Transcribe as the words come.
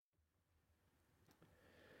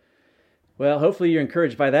Well, hopefully you're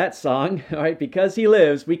encouraged by that song. All right, because he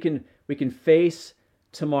lives, we can face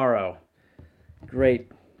tomorrow.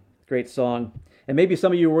 Great, great song. And maybe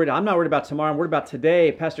some of you are worried. I'm not worried about tomorrow. I'm worried about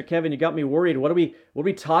today. Pastor Kevin, you got me worried. What are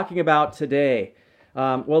we talking about today?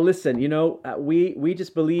 Well, listen. We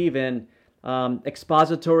just believe in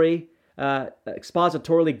expositorily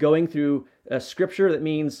going through Scripture. That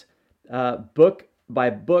means book by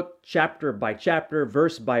book, chapter by chapter,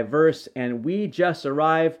 verse by verse, and we just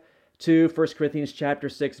arrive to 1 Corinthians chapter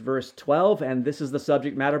 6, verse 12, and this is the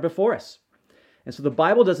subject matter before us. And so the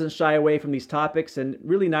Bible doesn't shy away from these topics, and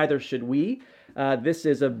really neither should we. This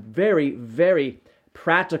is a very, very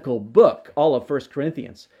practical book, all of 1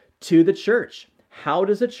 Corinthians, to the church. How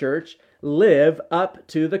does a church live up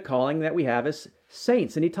to the calling that we have as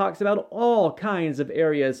saints? And he talks about all kinds of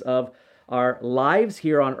areas of our lives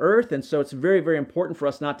here on earth, and so it's very, very important for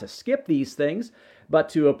us not to skip these things, but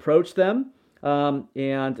to approach them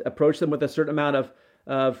and approach them with a certain amount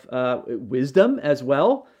of wisdom as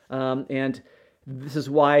well. And this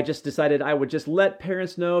is why I just decided I would just let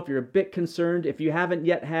parents know if you're a bit concerned. If you haven't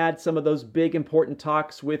yet had some of those big important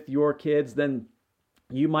talks with your kids, then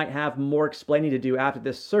you might have more explaining to do after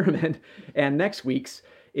this sermon and next week's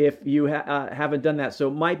if you haven't done that. So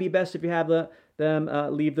it might be best if you have them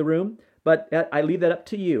leave the room, but I leave that up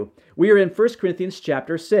to you. We are in 1 Corinthians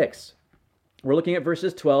chapter 6. We're looking at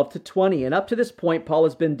verses 12 to 20. And up to this point, Paul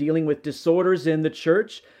has been dealing with disorders in the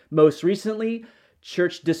church. Most recently,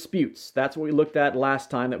 church disputes. That's what we looked at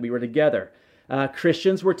last time that we were together.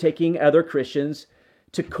 Christians were taking other Christians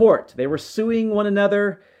to court. They were suing one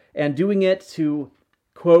another and doing it to,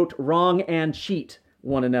 quote, wrong and cheat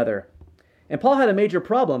one another. And Paul had a major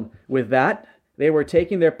problem with that. They were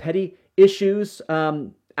taking their petty issues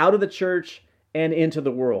out of the church and into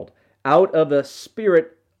the world, out of the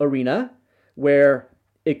spirit arena, where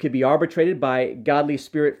it could be arbitrated by godly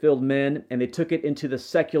spirit-filled men, and they took it into the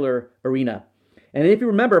secular arena. And if you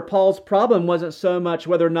remember, Paul's problem wasn't so much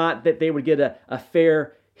whether or not that they would get a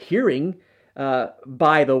fair hearing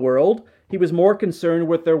by the world. He was more concerned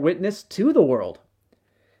with their witness to the world.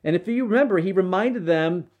 And if you remember, he reminded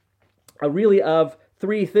them really of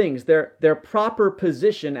three things. Their proper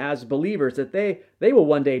position as believers, that they will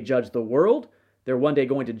one day judge the world. They're one day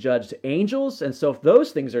going to judge angels. And so if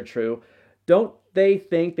those things are true, don't they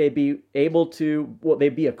think they'd be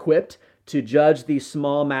equipped to judge these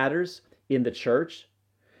small matters in the church?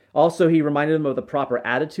 Also, he reminded them of the proper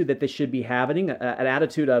attitude that they should be having, an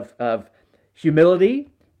attitude of humility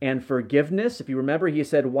and forgiveness. If you remember, he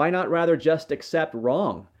said, why not rather just accept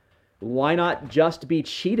wrong? Why not just be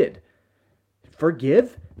cheated?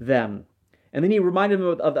 Forgive them. And then he reminded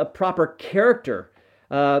them of a proper character,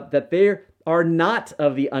 that they are not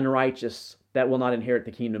of the unrighteous that will not inherit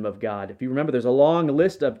the kingdom of God. If you remember, there's a long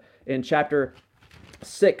list in chapter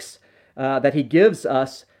 6 that he gives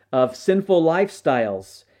us of sinful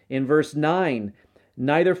lifestyles. In verse 9,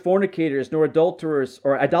 neither fornicators, nor adulterers,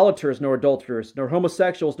 or idolaters, nor adulterers, nor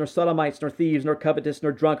homosexuals, nor sodomites, nor thieves, nor covetous,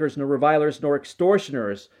 nor drunkards, nor revilers, nor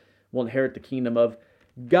extortioners will inherit the kingdom of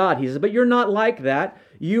God. He says, but you're not like that.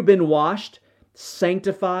 You've been washed,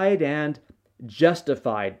 sanctified, and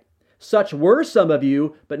justified. Such were some of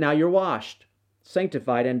you, but now you're washed,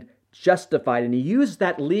 sanctified, and justified. And he used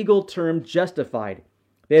that legal term, justified.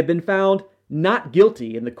 They have been found not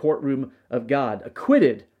guilty in the courtroom of God,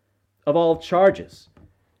 acquitted of all charges.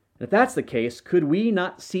 And if that's the case, could we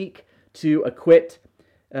not seek to acquit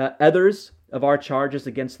others of our charges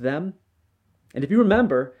against them? And if you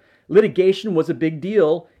remember, litigation was a big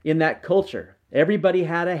deal in that culture. Everybody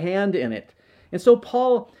had a hand in it. And so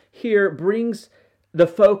Paul here brings the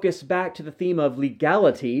focus back to the theme of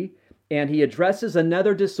legality, and he addresses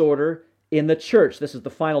another disorder in the church. This is the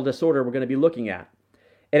final disorder we're going to be looking at.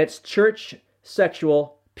 And it's church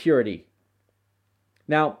sexual purity.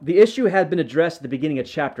 Now, the issue had been addressed at the beginning of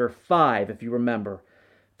chapter 5, if you remember.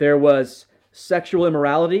 There was sexual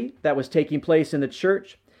immorality that was taking place in the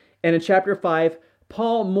church. And in chapter 5,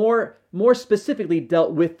 Paul more specifically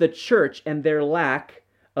dealt with the church and their lack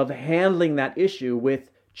of handling that issue with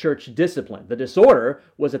church discipline. The disorder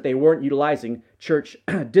was that they weren't utilizing church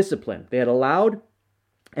discipline. They had allowed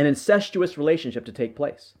an incestuous relationship to take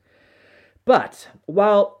place. But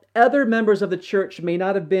while other members of the church may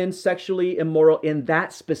not have been sexually immoral in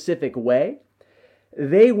that specific way,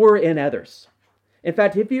 they were in others. In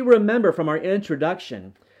fact, if you remember from our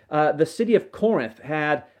introduction, the city of Corinth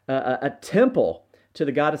had a temple to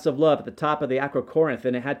the goddess of love at the top of the Acrocorinth,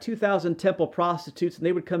 and it had 2,000 temple prostitutes, and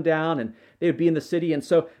they would come down and they would be in the city. And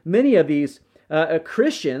so many of these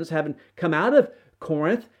Christians, having come out of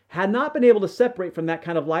Corinth, had not been able to separate from that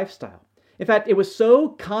kind of lifestyle. In fact, it was so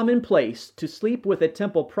commonplace to sleep with a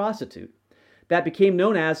temple prostitute that became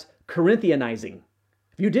known as Corinthianizing.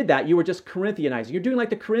 If you did that, you were just Corinthianizing. You're doing like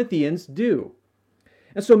the Corinthians do.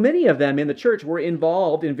 And so many of them in the church were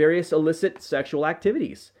involved in various illicit sexual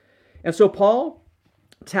activities. And so Paul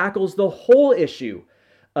tackles the whole issue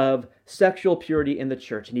of sexual purity in the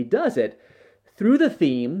church. And he does it through the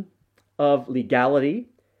theme of legality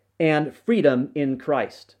and freedom in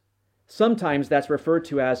Christ. Sometimes that's referred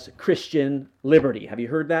to as Christian liberty. Have you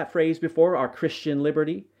heard that phrase before, our Christian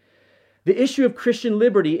liberty? The issue of Christian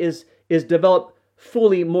liberty is developed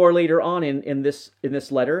fully more later on in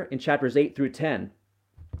this letter, in chapters 8 through 10.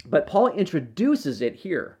 But Paul introduces it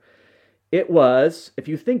here. It was, if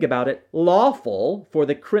you think about it, lawful for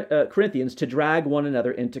the Corinthians to drag one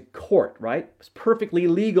another into court, right? It was perfectly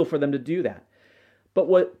legal for them to do that. But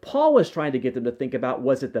what Paul was trying to get them to think about,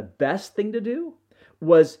 was it the best thing to do?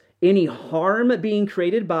 Was any harm being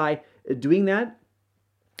created by doing that?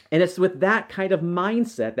 And it's with that kind of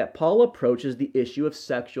mindset that Paul approaches the issue of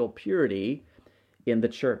sexual purity in the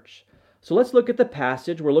church. So let's look at the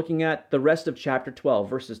passage. We're looking at the rest of chapter 12,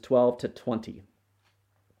 verses 12 to 20.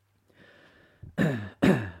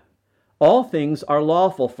 All things are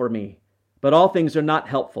lawful for me, but all things are not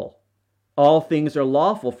helpful. All things are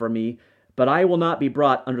lawful for me, but I will not be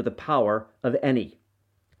brought under the power of any.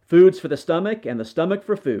 Foods for the stomach, and the stomach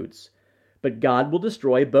for foods, but God will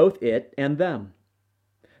destroy both it and them.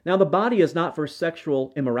 Now the body is not for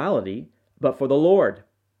sexual immorality, but for the Lord,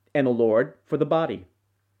 and the Lord for the body.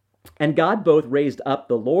 And God both raised up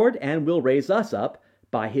the Lord and will raise us up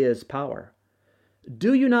by his power.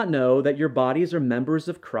 Do you not know that your bodies are members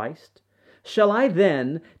of Christ? Shall I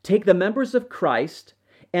then take the members of Christ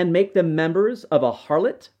and make them members of a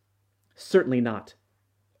harlot? Certainly not.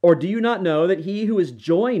 Or do you not know that he who is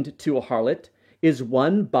joined to a harlot is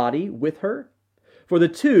one body with her? For the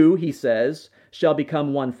two, he says, shall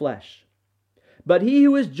become one flesh. But he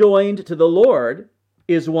who is joined to the Lord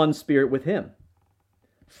is one spirit with him.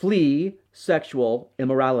 Flee sexual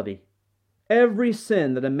immorality. Every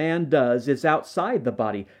sin that a man does is outside the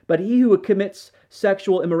body, but he who commits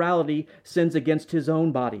sexual immorality sins against his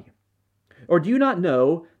own body. Or do you not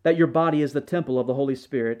know that your body is the temple of the Holy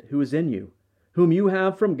Spirit who is in you, whom you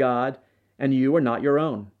have from God, and you are not your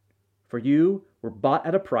own? For you were bought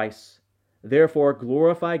at a price. Therefore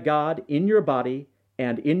glorify God in your body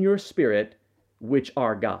and in your spirit, which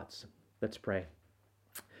are God's. Let's pray.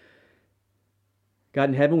 God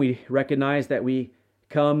in heaven, we recognize that we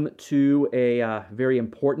come to a very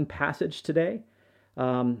important passage today,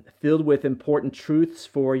 filled with important truths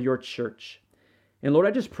for your church. And Lord,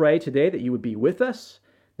 I just pray today that you would be with us,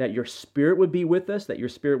 that your Spirit would be with us, that your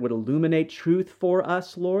Spirit would illuminate truth for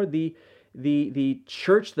us, Lord. The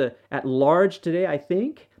church at large today, I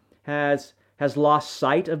think, has lost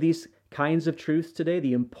sight of these kinds of truths today,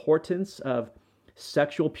 the importance of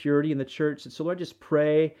sexual purity in the church. And so, Lord, I just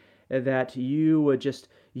pray that you would just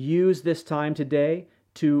use this time today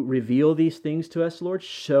to reveal these things to us, Lord.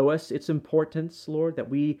 Show us its importance, Lord, that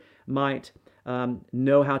we might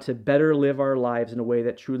know how to better live our lives in a way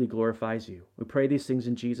that truly glorifies you. We pray these things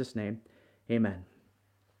in Jesus' name. Amen.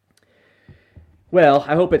 Well,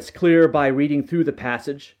 I hope it's clear by reading through the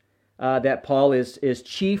passage that Paul is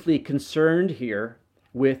chiefly concerned here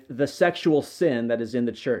with the sexual sin that is in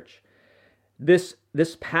the church. This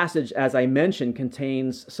passage, as I mentioned,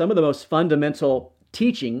 contains some of the most fundamental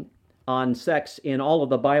teaching on sex in all of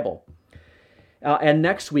the Bible. And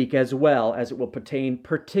next week as well, as it will pertain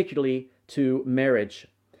particularly to marriage.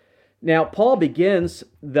 Now, Paul begins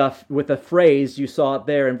with a phrase, you saw it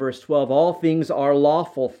there in verse 12, all things are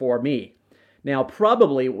lawful for me. Now,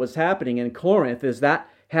 probably what was happening in Corinth is that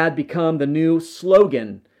had become the new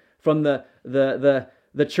slogan from the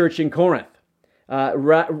church in Corinth.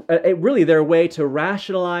 Really their way to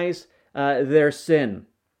rationalize their sin.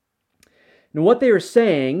 Now, what they are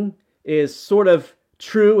saying is sort of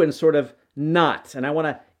true and sort of not. And I want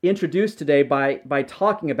to introduce today by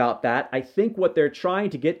talking about that. I think what they're trying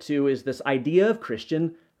to get to is this idea of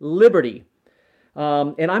Christian liberty.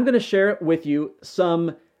 And I'm going to share with you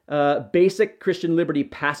some basic Christian liberty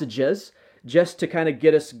passages just to kind of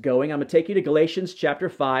get us going. I'm going to take you to Galatians chapter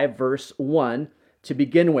 5, verse 1 to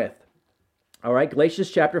begin with. All right, Galatians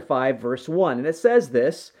chapter 5, verse 1. And it says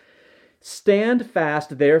this, stand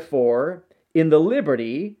fast, therefore, in the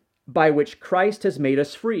liberty by which Christ has made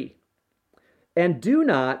us free. And do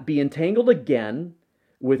not be entangled again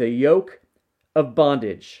with a yoke of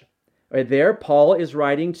bondage. Right there, Paul is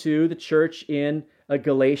writing to the church in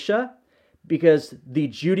Galatia because the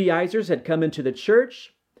Judaizers had come into the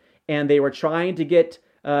church and they were trying to get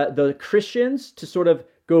the Christians to sort of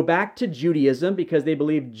go back to Judaism because they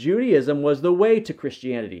believed Judaism was the way to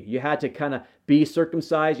Christianity. You had to kind of be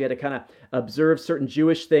circumcised, you had to kind of observe certain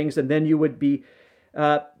Jewish things, and then you would be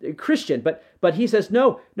Christian. But he says,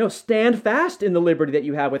 no, stand fast in the liberty that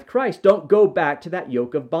you have with Christ. Don't go back to that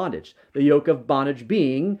yoke of bondage. The yoke of bondage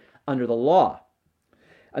being under the law.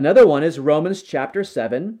 Another one is Romans chapter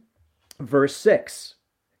 7, verse 6.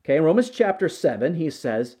 Okay, in Romans chapter 7, he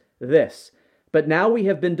says this, but now we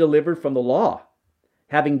have been delivered from the law,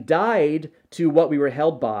 having died to what we were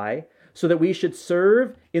held by, so that we should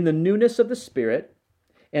serve in the newness of the Spirit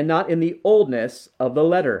and not in the oldness of the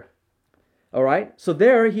letter. All right, so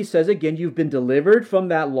there he says again, you've been delivered from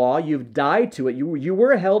that law, you've died to it, you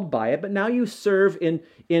were held by it, but now you serve in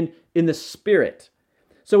the Spirit.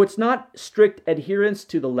 So it's not strict adherence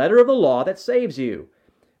to the letter of the law that saves you,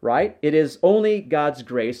 right? It is only God's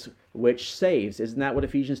grace which saves. Isn't that what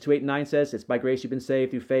Ephesians 2:8-9 says? It's by grace you've been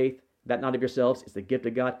saved through faith, that not of yourselves, it's the gift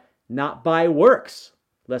of God, not by works,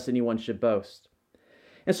 lest anyone should boast.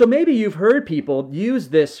 And so maybe you've heard people use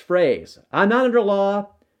this phrase, I'm not under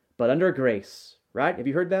law, but under grace, right? Have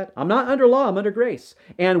you heard that? I'm not under law, I'm under grace.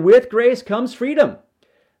 And with grace comes freedom,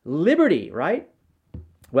 liberty, right?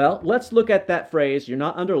 Well, let's look at that phrase, you're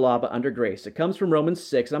not under law, but under grace. It comes from Romans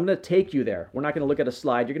 6, and I'm going to take you there. We're not going to look at a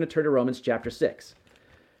slide. You're going to turn to Romans chapter 6.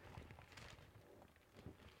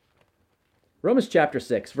 Romans chapter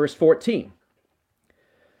 6, verse 14.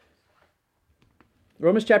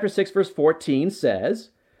 Romans chapter 6, verse 14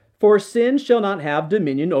 says, for sin shall not have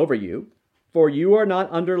dominion over you, for you are not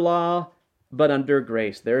under law, but under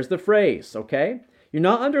grace. There's the phrase, okay? You're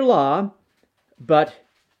not under law, but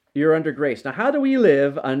you're under grace. Now, how do we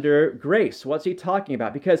live under grace? What's he talking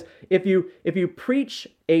about? Because if you preach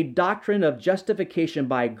a doctrine of justification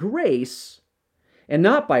by grace and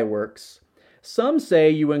not by works, some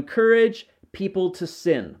say you encourage people to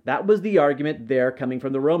sin. That was the argument there coming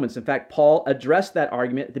from the Romans. In fact, Paul addressed that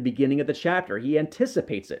argument at the beginning of the chapter. He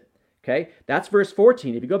anticipates it. Okay? That's verse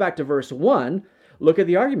 14. If you go back to verse 1, look at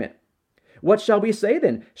the argument. What shall we say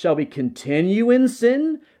then? Shall we continue in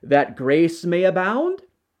sin that grace may abound?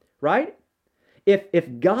 Right?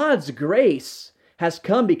 If God's grace has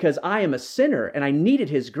come because I am a sinner and I needed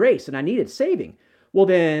his grace and I needed saving, well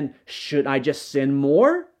then, should I just sin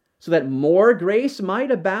more so that more grace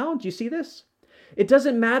might abound? Do you see this? It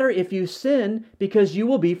doesn't matter if you sin because you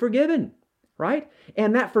will be forgiven, right?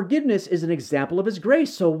 And that forgiveness is an example of his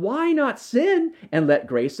grace. So why not sin and let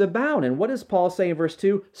grace abound? And what does Paul say in verse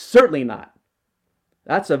 2? Certainly not.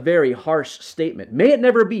 That's a very harsh statement. May it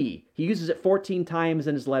never be. He uses it 14 times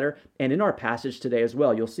in his letter and in our passage today as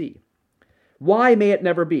well, you'll see. Why may it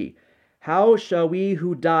never be? How shall we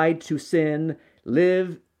who died to sin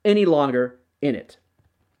live any longer in it?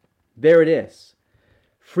 There it is.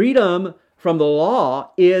 Freedom from the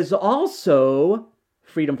law is also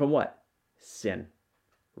freedom from what? Sin,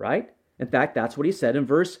 right? In fact, that's what he said in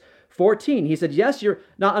verse 14. He said, yes, you're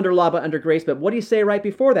not under law, but under grace. But what did he say right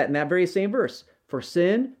before that in that very same verse? For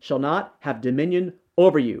sin shall not have dominion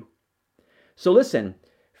over you. So listen,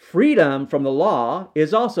 freedom from the law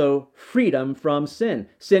is also freedom from sin.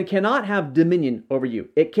 Sin cannot have dominion over you.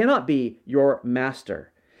 It cannot be your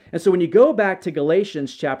master. And so when you go back to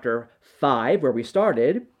Galatians chapter 5, where we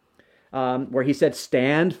started, where he said,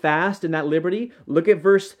 stand fast in that liberty, look at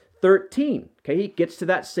verse 13. Okay, he gets to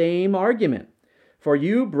that same argument. For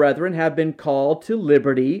you, brethren, have been called to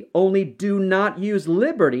liberty, only do not use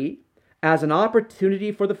liberty as an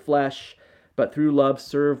opportunity for the flesh, but through love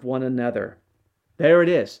serve one another. There it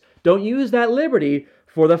is. Don't use that liberty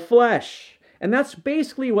for the flesh. And that's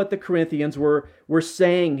basically what the Corinthians were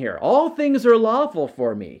saying here. All things are lawful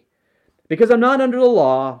for me. Because I'm not under the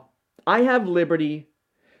law, I have liberty.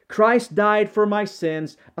 Christ died for my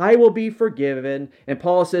sins. I will be forgiven. And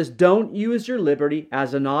Paul says, don't use your liberty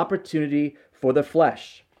as an opportunity for the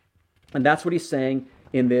flesh. And that's what he's saying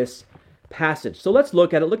in this passage. So let's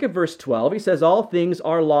look at it. Look at verse 12. He says, all things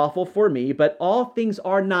are lawful for me, but all things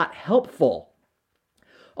are not helpful.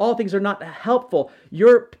 All things are not helpful.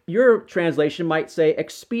 Your translation might say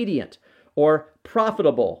expedient or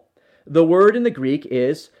profitable. The word in the Greek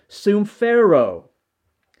is sumphero.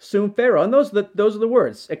 Sumphero. And those are the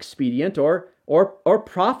words, expedient or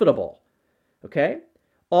profitable. Okay?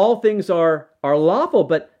 All things are lawful,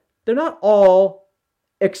 but they're not all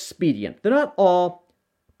expedient. They're not all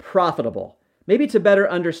profitable. Maybe to better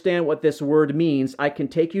understand what this word means, I can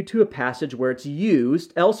take you to a passage where it's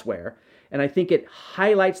used elsewhere, and I think it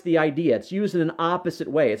highlights the idea. It's used in an opposite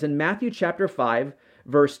way. It's in Matthew chapter 5,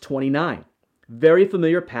 verse 29. Very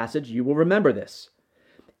familiar passage. You will remember this.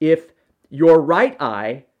 If your right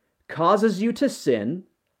eye causes you to sin,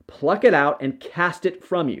 pluck it out and cast it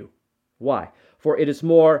from you. Why? For it is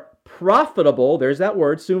more profitable, there's that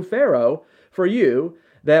word, sumphero, for you,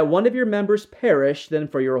 that one of your members perish than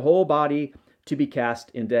for your whole body to be cast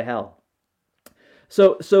into hell.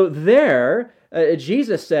 So there,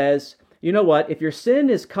 Jesus says, you know what? If your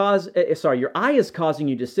your eye is causing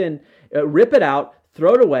you to sin, rip it out,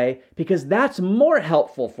 throw it away, because that's more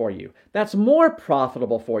helpful for you. That's more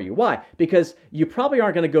profitable for you. Why? Because you probably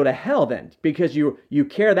aren't going to go to hell then, because you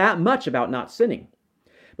care that much about not sinning.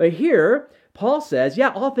 But here, Paul says, yeah,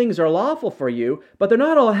 all things are lawful for you, but they're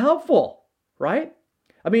not all helpful, right?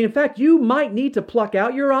 I mean, in fact, you might need to pluck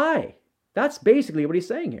out your eye. That's basically what he's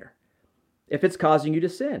saying here, if it's causing you to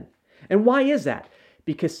sin. And why is that?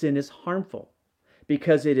 Because sin is harmful,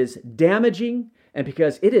 because it is damaging, and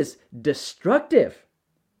because it is destructive.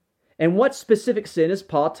 And what specific sin is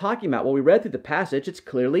Paul talking about? Well, we read through the passage, it's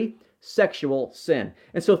clearly sexual sin.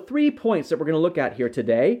 And so 3 points that we're going to look at here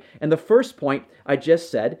today. And the first point I just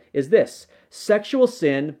said is this: sexual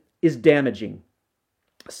sin is damaging.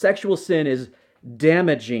 Sexual sin is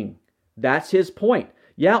damaging. That's his point.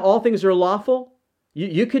 Yeah, all things are lawful.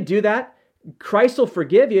 You could do that. Christ will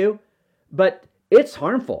forgive you, but it's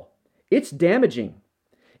harmful. It's damaging.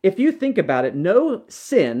 If you think about it, no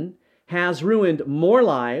sin has ruined more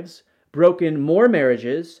lives, broken more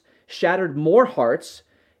marriages, shattered more hearts,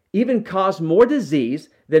 even caused more disease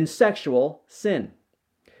than sexual sin.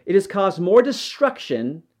 It has caused more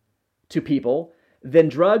destruction to people than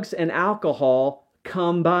drugs and alcohol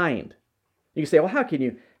combined. You can say, well, how can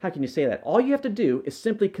you say that? All you have to do is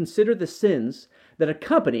simply consider the sins that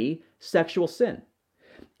accompany sexual sin.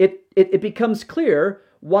 It becomes clear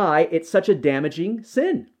why it's such a damaging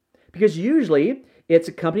sin. Because usually it's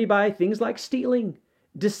accompanied by things like stealing,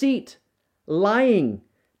 deceit, lying,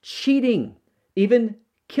 cheating, even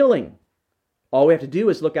killing. All we have to do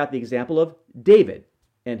is look at the example of David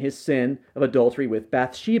and his sin of adultery with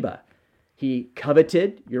Bathsheba. He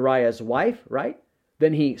coveted Uriah's wife, right?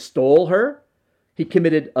 Then he stole her. He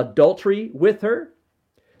committed adultery with her.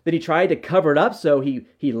 Then he tried to cover it up, so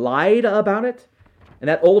he lied about it. And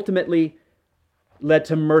that ultimately led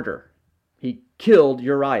to murder. He killed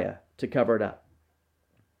Uriah to cover it up.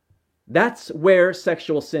 That's where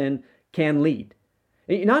sexual sin can lead.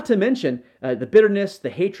 Not to mention the bitterness, the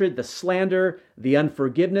hatred, the slander, the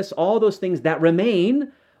unforgiveness, all those things that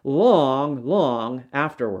remain long, long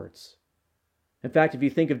afterwards. In fact, if you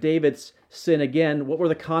think of David's sin again, what were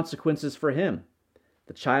the consequences for him?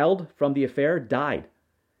 The child from the affair died.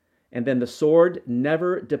 And then the sword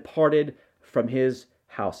never departed from his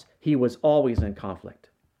house. He was always in conflict.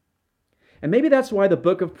 And maybe that's why the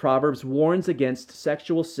book of Proverbs warns against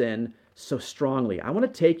sexual sin so strongly. I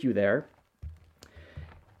want to take you there.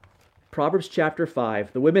 Proverbs chapter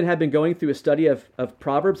 5. The women have been going through a study of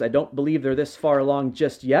Proverbs. I don't believe they're this far along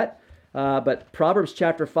just yet. But Proverbs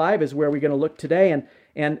chapter 5 is where we're going to look today.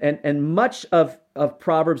 And much of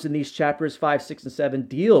Proverbs in these chapters 5, 6, and 7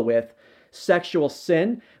 deal with sexual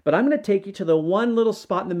sin. But I'm going to take you to the one little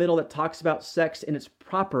spot in the middle that talks about sex in its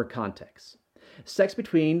proper context. Sex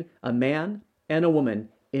between a man and a woman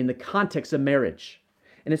in the context of marriage.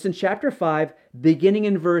 And it's in chapter 5, beginning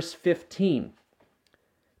in verse 15.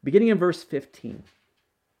 Beginning in verse 15.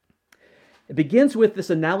 It begins with this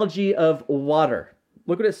analogy of water.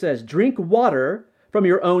 Look what it says. Drink water from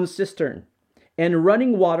your own cistern, and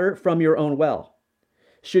running water from your own well.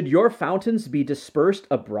 Should your fountains be dispersed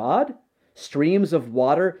abroad, streams of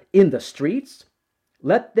water in the streets?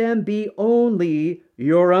 Let them be only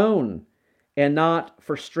your own, and not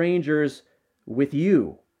for strangers with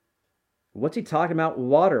you. What's he talking about?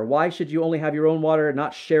 Water. Why should you only have your own water,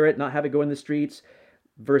 not share it, not have it go in the streets?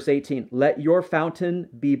 Verse 18, let your fountain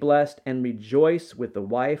be blessed and rejoice with the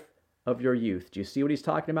wife of your youth. Do you see what he's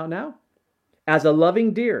talking about now? As a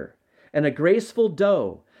loving deer and a graceful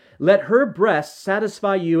doe, let her breast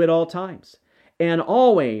satisfy you at all times, and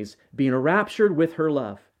always be enraptured with her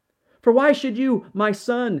love. For why should you, my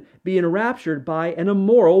son, be enraptured by an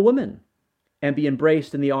immoral woman, and be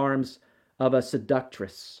embraced in the arms of a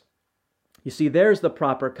seductress? You see, there's the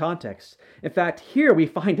proper context. In fact, here we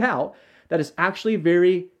find out that it's actually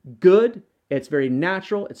very good, it's very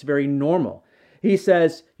natural, it's very normal. He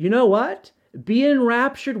says, you know what? Be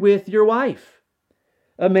enraptured with your wife.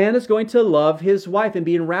 A man is going to love his wife and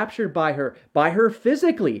be enraptured by her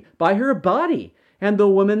physically, by her body, and the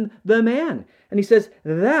woman, the man. And he says,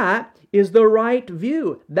 that is the right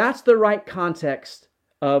view. That's the right context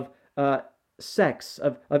of sex,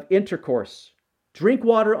 of intercourse. Drink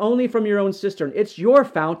water only from your own cistern. It's your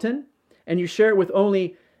fountain, and you share it with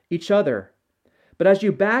only each other. But as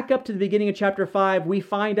you back up to the beginning of chapter 5, we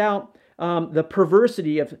find out the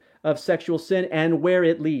perversity of sexual sin and where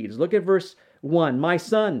it leads. Look at verse 1. My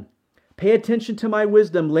son, Pay attention to my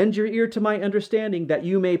wisdom. Lend your ear to my understanding, that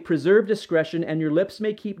you may preserve discretion and your lips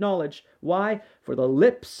may keep knowledge. Why? For the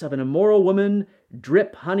lips of an immoral woman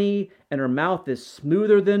drip honey, and her mouth is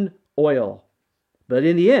smoother than oil. But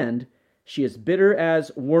in the end, she is bitter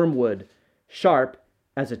as wormwood, sharp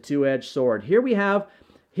as a two-edged sword. Here we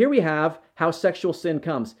have how sexual sin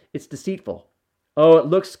comes. It's deceitful. Oh, it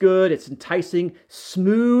looks good. It's enticing,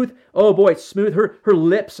 smooth. Oh boy, it's smooth. Her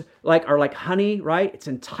lips are like honey, right? It's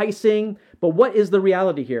enticing. But what is the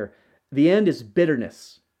reality here? The end is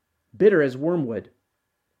bitterness. Bitter as wormwood.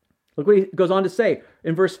 Look what he goes on to say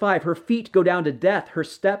in verse 5. Her feet go down to death. Her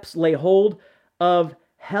steps lay hold of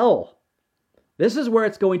hell. This is where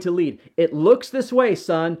it's going to lead. It looks this way,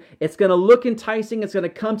 son. It's going to look enticing. It's going to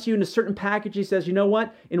come to you in a certain package. He says, you know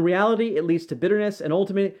what? In reality, it leads to bitterness, and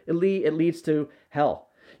ultimately it leads to hell.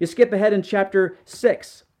 You skip ahead in chapter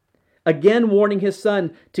 6. Again, warning his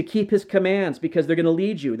son to keep his commands, because they're going to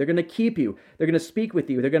lead you. They're going to keep you. They're going to speak with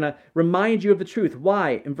you. They're going to remind you of the truth.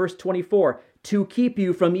 Why? In verse 24, to keep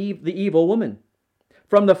you from the evil woman,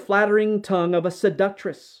 from the flattering tongue of a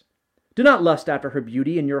seductress. Do not lust after her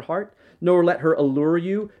beauty in your heart, nor let her allure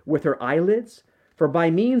you with her eyelids. For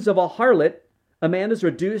by means of a harlot, a man is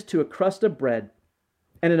reduced to a crust of bread,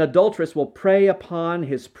 and an adulteress will prey upon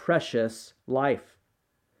his precious life.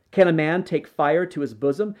 Can a man take fire to his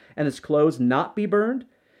bosom, and his clothes not be burned?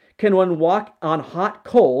 Can one walk on hot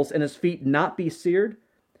coals, and his feet not be seared?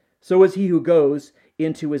 So is he who goes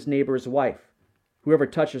into his neighbor's wife. Whoever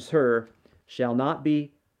touches her shall not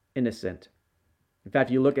be innocent. In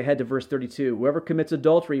fact, you look ahead to verse 32. Whoever commits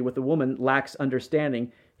adultery with a woman lacks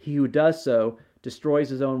understanding. He who does so destroys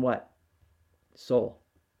his own what? Soul.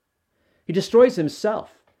 He destroys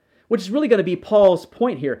himself, which is really going to be Paul's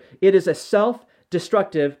point here. It is a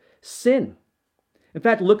self-destructive sin. In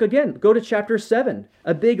fact, look again. Go to chapter 7,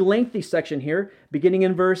 a big lengthy section here, beginning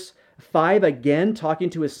in verse 5, again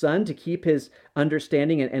talking to his son to keep his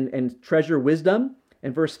understanding and treasure wisdom.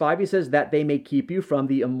 In verse 5, he says, that they may keep you from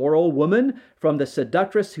the immoral woman, from the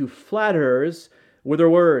seductress who flatters with her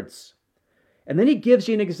words. And then he gives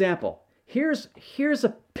you an example. Here's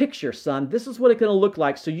a picture, son. This is what it's going to look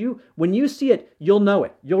like. So when you see it, you'll know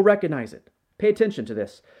it. You'll recognize it. Pay attention to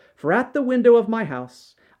this. For at the window of my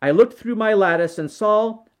house, I looked through my lattice and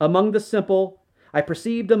saw among the simple, I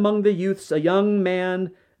perceived among the youths a young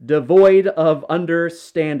man devoid of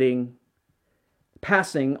understanding,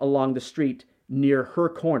 passing along the street near her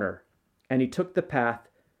corner, and he took the path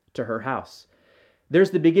to her house.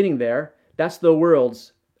 There's the beginning there. That's the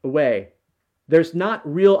world's way. There's not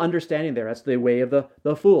real understanding there. That's the way of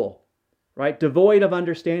the fool, right? Devoid of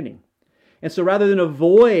understanding. And so rather than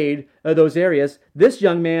avoid those areas, this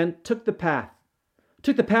young man took the path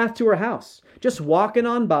to her house, just walking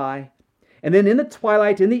on by. And then in the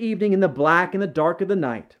twilight, in the evening, in the black and the dark of the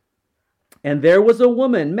night, and there was a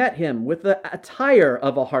woman met him with the attire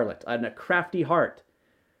of a harlot and a crafty heart.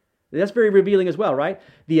 That's very revealing as well, right?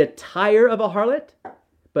 The attire of a harlot,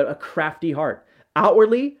 but a crafty heart.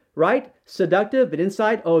 Outwardly, right? Seductive, but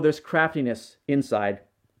inside, oh, there's craftiness inside.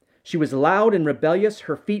 She was loud and rebellious.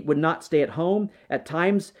 Her feet would not stay at home. At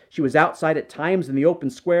times, she was outside, at times in the open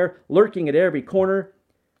square, lurking at every corner.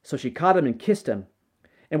 So she caught him and kissed him.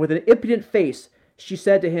 And with an impudent face, she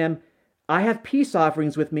said to him, I have peace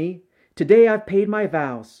offerings with me. Today I've paid my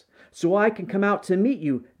vows, so I can come out to meet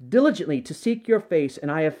you diligently to seek your face,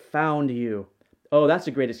 and I have found you. Oh, that's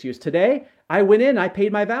a great excuse. Today, I went in, I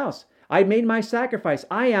paid my vows. I made my sacrifice.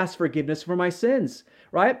 I asked forgiveness for my sins,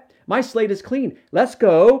 right? My slate is clean. Let's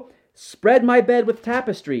go spread my bed with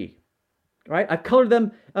tapestry, right? I've colored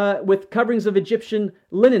them with coverings of Egyptian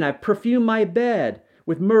linen. I've perfumed my bed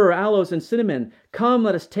with myrrh, aloes, and cinnamon. Come,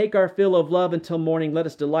 let us take our fill of love until morning. Let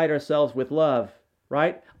us delight ourselves with love.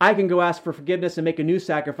 Right? I can go ask for forgiveness and make a new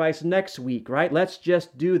sacrifice next week, right? Let's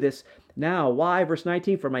just do this now. Why? Verse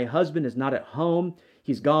 19, for my husband is not at home.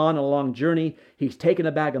 He's gone on a long journey. He's taken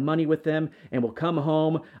a bag of money with him and will come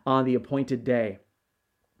home on the appointed day.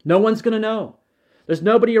 No one's going to know. There's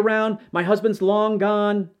nobody around. My husband's long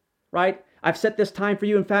gone, right? I've set this time for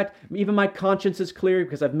you. In fact, even my conscience is clear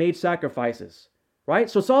because I've made sacrifices, right?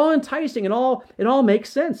 So it's all enticing and it all makes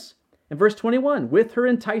sense. In verse 21, with her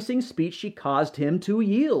enticing speech, she caused him to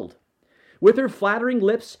yield. With her flattering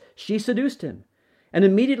lips, she seduced him. And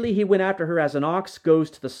immediately he went after her as an ox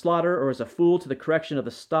goes to the slaughter, or as a fool to the correction of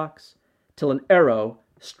the stocks, till an arrow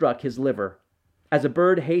struck his liver. As a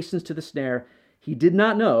bird hastens to the snare, he did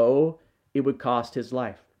not know it would cost his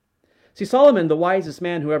life. See, Solomon, the wisest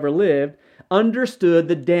man who ever lived, understood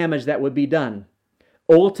the damage that would be done.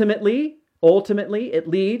 Ultimately, it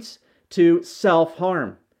leads to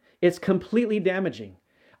self-harm. It's completely damaging.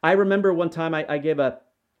 I remember one time I gave a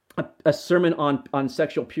a sermon on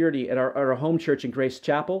sexual purity at our home church in Grace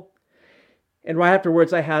Chapel. And right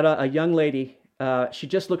afterwards, I had a young lady. She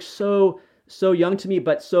just looked so young to me,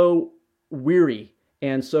 but so weary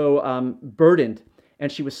and so burdened.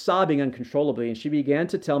 And she was sobbing uncontrollably. And she began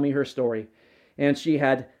to tell me her story. And she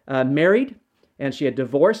had married, and she had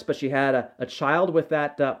divorced, but she had a child with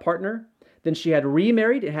that partner. Then she had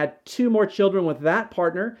remarried and had 2 more children with that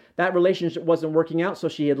partner. That relationship wasn't working out, so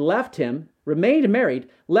she had left him, remained married,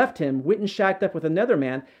 left him, went and shacked up with another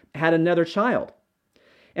man, had another child.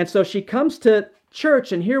 And so she comes to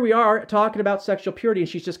church, and here we are talking about sexual purity, and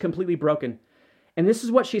she's just completely broken. And this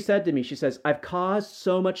is what she said to me. She says, I've caused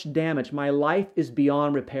so much damage. My life is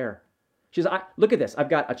beyond repair. She says, look at this. I've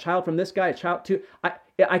got a child from this guy, a child too.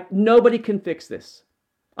 Nobody can fix this.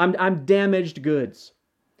 I'm damaged goods.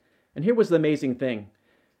 And here was the amazing thing.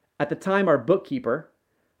 At the time, our bookkeeper,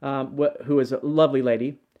 who is a lovely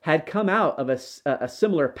lady, had come out of a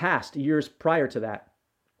similar past years prior to that,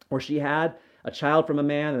 where she had a child from a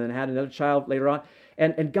man and then had another child later on.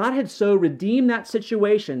 And God had so redeemed that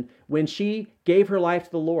situation when she gave her life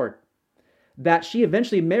to the Lord that she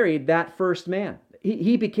eventually married that first man.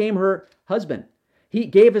 He became her husband. He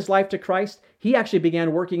gave his life to Christ. He actually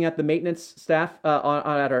began working at the maintenance staff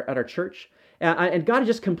at our church. And God had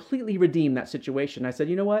just completely redeemed that situation. I said,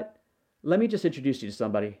 you know what? Let me just introduce you to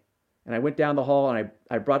somebody. And I went down the hall and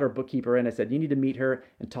I brought our bookkeeper in. I said, you need to meet her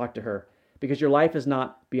and talk to her because your life is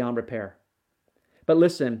not beyond repair. But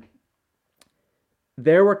listen,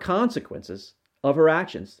 there were consequences of her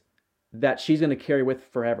actions that she's going to carry with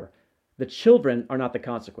forever. The children are not the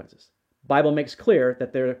consequences. The Bible makes clear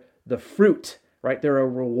that they're the fruit, right? They're a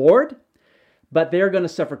reward, but they're going to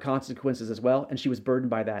suffer consequences as well. And she was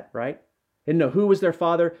burdened by that, right? They didn't know who was their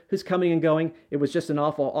father, who's coming and going. It was just an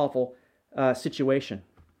awful situation.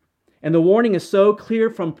 And the warning is so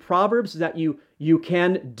clear from Proverbs that you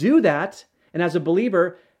can do that. And as a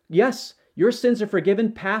believer, yes, your sins are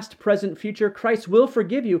forgiven, past, present, future. Christ will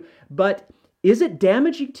forgive you. But is it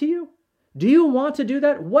damaging to you? Do you want to do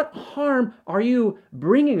that? What harm are you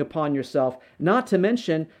bringing upon yourself? Not to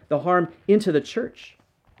mention the harm into the church.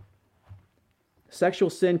 Sexual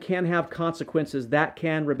sin can have consequences that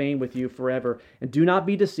can remain with you forever. And do not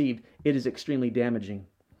be deceived. It is extremely damaging.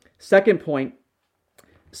 Second point,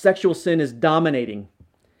 sexual sin is dominating.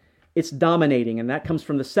 It's dominating, and that comes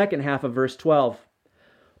from the second half of verse 12.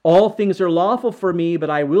 All things are lawful for me, but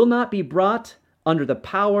I will not be brought under the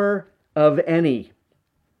power of any.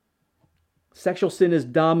 Sexual sin is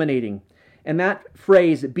dominating. And that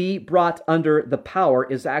phrase, be brought under the power,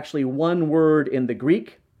 is actually one word in the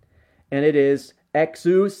Greek, and it is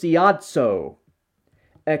exousiadzo.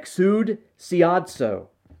 Exousiadzo.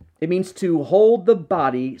 It means to hold the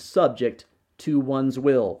body subject to one's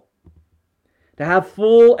will. To have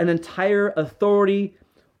full and entire authority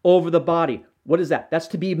over the body. What is that? That's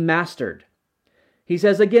to be mastered. He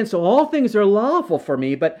says again, so all things are lawful for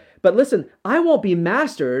me, but listen, I won't be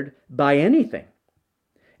mastered by anything.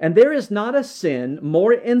 And there is not a sin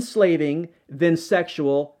more enslaving than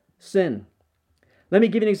sexual sin. Let me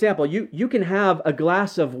give you an example. You can have a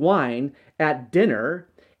glass of wine at dinner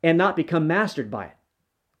and not become mastered by it.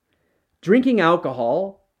 Drinking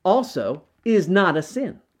alcohol also is not a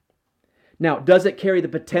sin. Now, does it carry the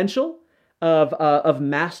potential of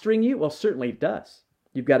mastering you? Well, certainly it does.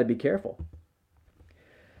 You've got to be careful.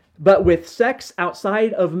 But with sex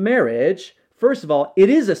outside of marriage, first of all,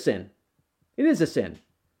 it is a sin. It is a sin.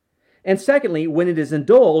 And secondly, when it is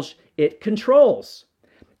indulged, it controls.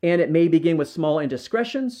 And it may begin with small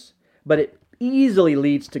indiscretions, but it easily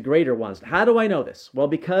leads to greater ones. How do I know this? Well,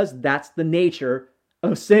 because that's the nature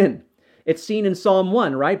of sin. It's seen in Psalm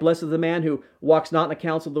 1, right? Blessed is the man who walks not in the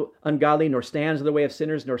counsel of the ungodly, nor stands in the way of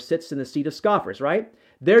sinners, nor sits in the seat of scoffers, right?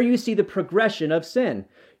 There you see the progression of sin.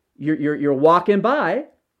 You're walking by,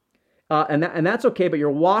 and that's okay, but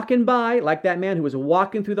you're walking by like that man who was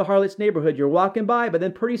walking through the harlot's neighborhood. You're walking by, but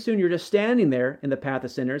then pretty soon you're just standing there in the path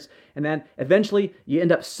of sinners, and then eventually you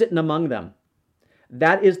end up sitting among them.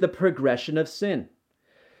 That is the progression of sin.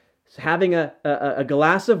 So having a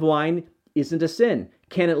glass of wine isn't a sin.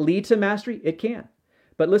 Can it lead to mastery? It can.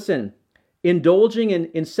 But listen, indulging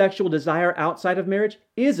in sexual desire outside of marriage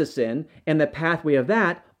is a sin, and the pathway of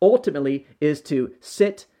that ultimately is to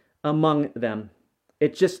sit among them.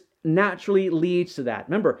 It just naturally leads to that.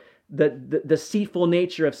 Remember, the deceitful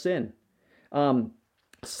nature of sin.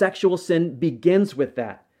 Sexual sin begins with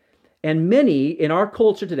that. And many in our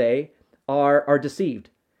culture today are deceived.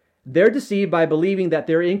 They're deceived by believing that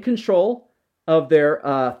they're in control of their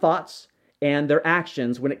thoughts and their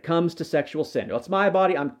actions when it comes to sexual sin. Well, it's my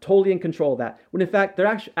body, I'm totally in control of that. When in fact, they're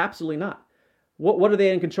actually absolutely not. What are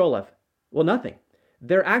they in control of? Well, nothing.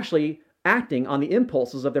 they're actually acting on the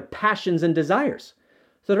impulses of their passions and desires.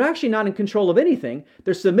 So they're actually not in control of anything.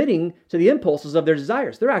 They're submitting to the impulses of their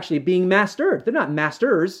desires. They're actually being mastered. They're not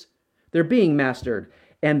masters. They're being mastered.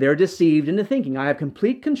 And they're deceived into thinking, I have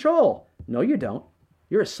complete control. No, you don't.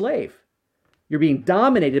 You're a slave. You're being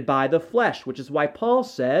dominated by the flesh, which is why Paul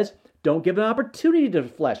says, don't give an opportunity to the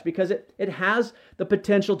flesh, because it has the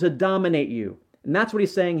potential to dominate you. And that's what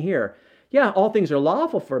he's saying here. Yeah, all things are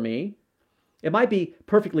lawful for me. It might be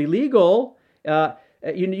perfectly legal.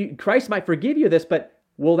 Christ might forgive you this, but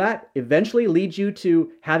will that eventually lead you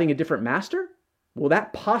to having a different master? Will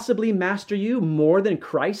that possibly master you more than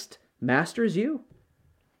Christ masters you?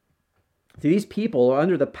 See, these people are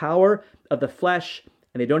under the power of the flesh,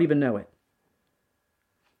 and they don't even know it.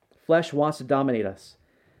 Flesh wants to dominate us.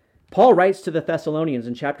 Paul writes to the Thessalonians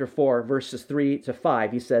in chapter 4, verses 3 to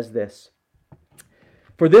 5. He says this,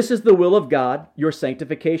 "For this is the will of God, your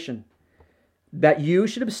sanctification, that you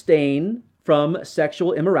should abstain from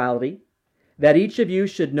sexual immorality, that each of you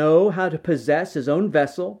should know how to possess his own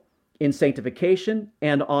vessel in sanctification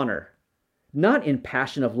and honor, not in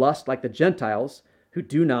passion of lust like the Gentiles who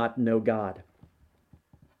do not know God."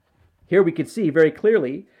 Here we can see very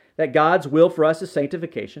clearly that God's will for us is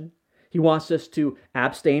sanctification. He wants us to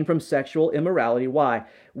abstain from sexual immorality. Why?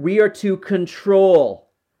 We are to control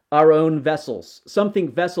our own vessels.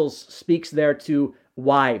 Something vessels speaks there to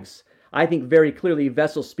wives. I think very clearly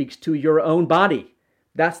vessel speaks to your own body.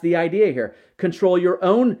 That's the idea here. Control your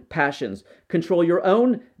own passions. Control your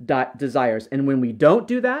own desires. And when we don't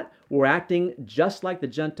do that, we're acting just like the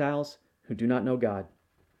Gentiles who do not know God.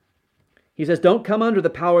 He says, don't come under the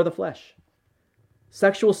power of the flesh.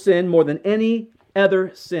 Sexual sin, more than any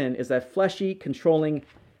other sin, is that fleshy, controlling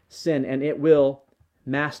sin, and it will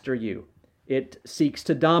master you. It seeks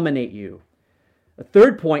to dominate you. A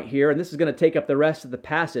third point here, and this is going to take up the rest of the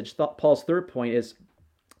passage, Paul's third point is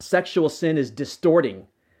sexual sin is distorting.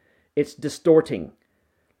 It's distorting.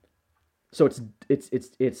 So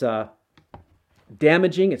it's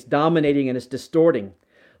damaging, it's dominating, and it's distorting.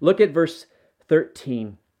 Look at verse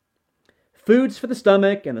 13. Foods for the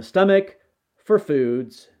stomach, and the stomach for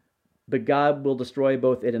foods, but God will destroy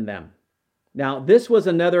both it and them. Now, this was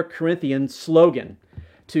another Corinthian slogan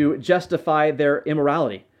to justify their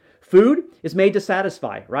immorality. Food is made to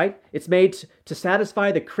satisfy, right? It's made to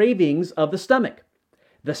satisfy the cravings of the stomach.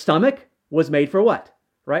 The stomach was made for what?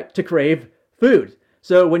 Right? To crave food.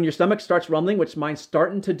 So when your stomach starts rumbling, which mine's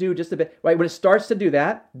starting to do just a bit, right? When it starts to do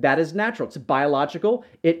that, that is natural. It's biological.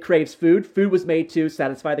 It craves food. Food was made to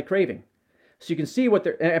satisfy the craving. So you can see what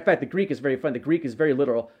they're, in fact, the Greek is very fun. The Greek is very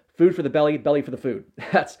literal. Food for the belly, belly for the food.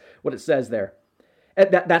 That's what it says there.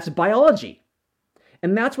 And that's biology.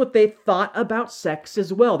 And that's what they thought about sex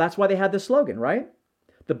as well. That's why they had this slogan, right?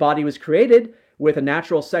 The body was created with a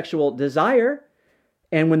natural sexual desire.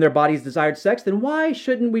 And when their bodies desired sex, then why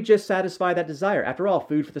shouldn't we just satisfy that desire? After all,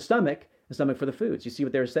 food for the stomach, and stomach for the foods. You see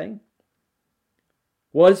what they were saying?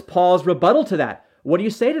 What is Paul's rebuttal to that? What do you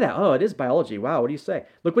say to that? Oh, it is biology. Wow, what do you say?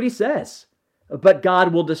 Look what he says. But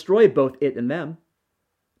God will destroy both it and them.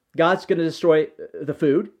 God's going to destroy the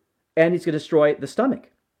food, and he's going to destroy the stomach.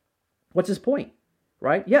 What's his point?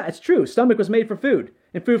 Right? Yeah, it's true. Stomach was made for food,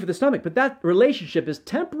 and food for the stomach. But that relationship is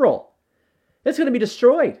temporal. It's going to be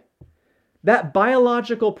destroyed. That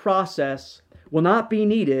biological process will not be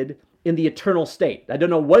needed in the eternal state. I don't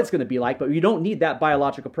know what it's going to be like, but you don't need that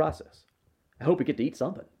biological process. I hope we get to eat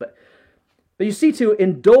something. But you see, to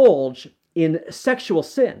indulge in sexual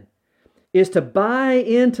sin is to buy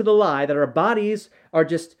into the lie that our bodies are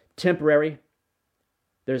just temporary.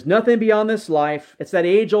 There's nothing beyond this life. It's that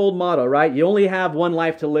age-old motto, right? You only have one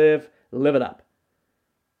life to live. Live it up.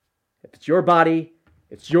 If it's your body,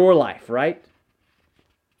 it's your life, right?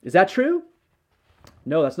 Is that true?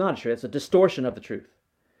 No, that's not true. It's a distortion of the truth.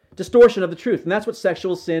 Distortion of the truth. And that's what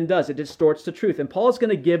sexual sin does. It distorts the truth. And Paul is going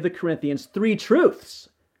to give the Corinthians three truths.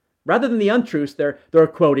 Rather than the untruths they're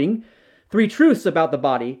quoting, three truths about the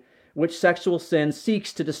body which sexual sin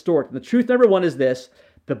seeks to distort. And the truth number one is this: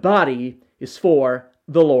 the body is for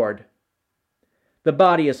the Lord. The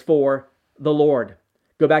body is for the Lord.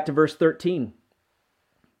 Go back to verse 13.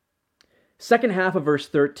 Second half of verse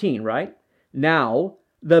 13, right? Now,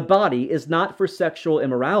 the body is not for sexual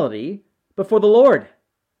immorality, but for the Lord,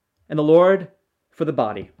 and the Lord for the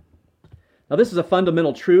body. Now, this is a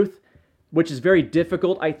fundamental truth, which is very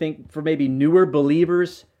difficult, I think, for maybe newer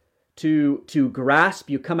believers to grasp.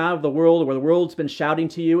 You come out of the world where the world's been shouting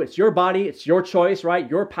to you, it's your body, it's your choice, right?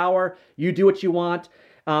 Your power, you do what you want.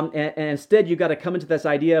 And instead, you've got to come into this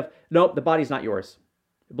idea of, nope, the body's not yours.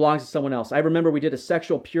 It belongs to someone else. I remember we did a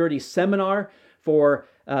sexual purity seminar for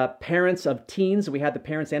parents of teens. We had the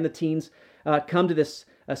parents and the teens come to this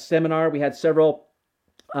seminar. We had several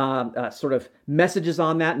sort of messages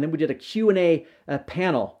on that, and then we did a Q&A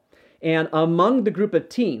panel. And among the group of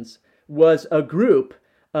teens was a group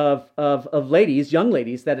of ladies, young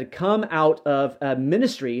ladies, that had come out of a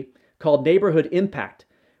ministry called Neighborhood Impact.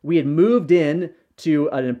 We had moved in to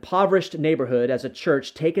an impoverished neighborhood as a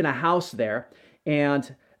church, taken a house there,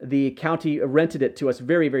 and the county rented it to us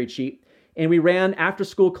very, very cheap. And we ran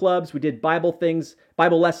after-school clubs. We did Bible things,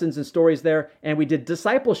 Bible lessons and stories there, and we did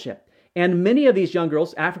discipleship. And many of these young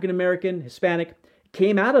girls, African-American, Hispanic,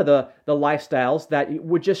 came out of the lifestyles that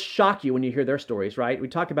would just shock you when you hear their stories, right? We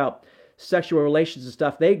talk about sexual relations and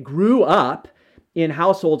stuff. They grew up in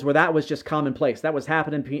households where that was just commonplace. That was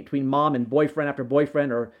happening between mom and boyfriend after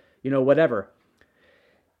boyfriend, or, whatever.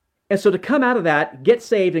 And so to come out of that, get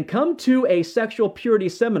saved, and come to a sexual purity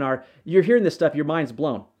seminar, you're hearing this stuff, your mind's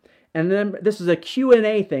blown. And then this is a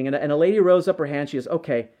Q&A thing, and a lady rose up her hand. She says,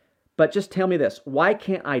 okay, but just tell me this. Why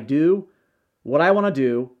can't I do what I want to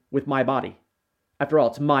do with my body? After all,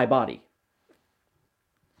 it's my body.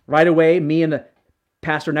 Right away, me and the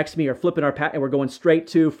pastor next to me are flipping our and we're going straight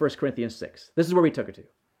to 1 Corinthians 6. This is where we took it to.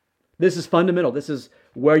 This is fundamental. This is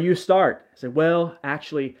where you start. I said, well,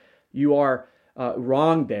 actually, you are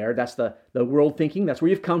wrong there. That's the world thinking. That's where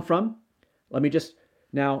you've come from. Let me just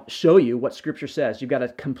now show you what Scripture says. You've got to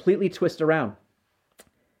completely twist around.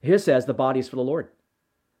 Here it says the body's for the Lord.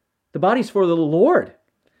 The body's for the Lord.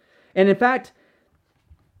 And in fact,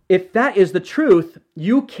 if that is the truth,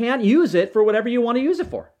 you can't use it for whatever you want to use it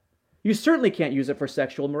for. You certainly can't use it for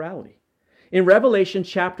sexual immorality. In Revelation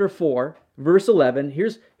chapter 4, verse 11,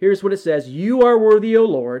 here's what it says. You are worthy, O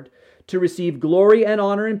Lord, to receive glory and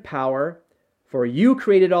honor and power, for you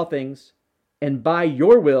created all things, and by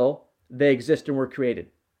your will they exist and were created.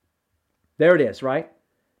 There it is, right?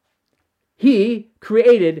 He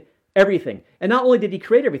created everything. And not only did he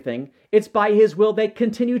create everything, it's by his will they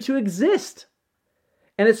continue to exist.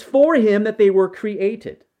 And it's for him that they were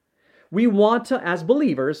created. We want to, as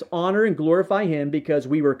believers, honor and glorify him because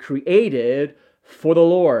we were created for the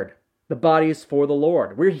Lord. The body is for the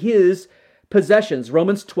Lord. We're his possessions.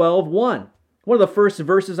 Romans 12:1. One of the first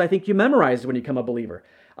verses I think you memorized when you become a believer.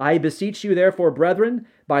 I beseech you, therefore, brethren,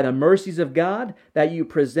 by the mercies of God, that you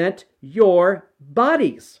present your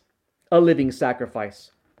bodies a living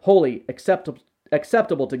sacrifice, holy,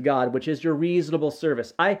 acceptable to God, which is your reasonable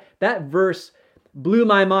service. That verse blew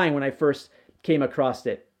my mind when I first came across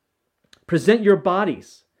it. Present your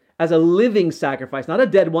bodies as a living sacrifice, not a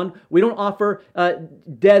dead one. We don't offer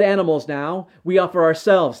dead animals now. We offer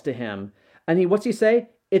ourselves to him. And what's he say?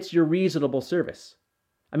 It's your reasonable service.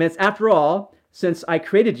 I mean, it's after all, since I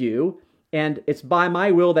created you, and it's by my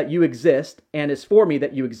will that you exist, and it's for me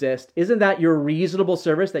that you exist, isn't that your reasonable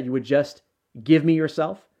service, that you would just give me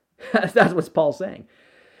yourself? That's what Paul's saying.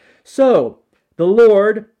 So, the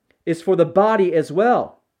Lord is for the body as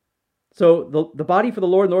well. So, the body for the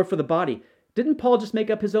Lord and the Lord for the body. Didn't Paul just make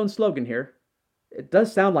up his own slogan here? It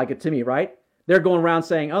does sound like it to me, right? They're going around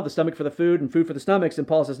saying, oh, the stomach for the food and food for the stomachs. And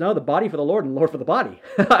Paul says, no, the body for the Lord and the Lord for the body.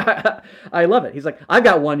 I love it. He's like, I've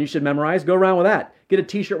got one you should memorize. Go around with that. Get a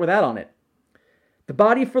t-shirt with that on it. The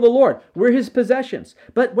body for the Lord. We're his possessions.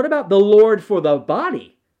 But what about the Lord for the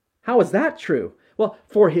body? How is that true? Well,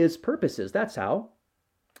 for his purposes. That's how.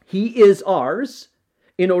 He is ours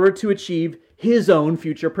in order to achieve his own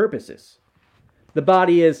future purposes. The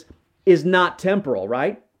body is not temporal,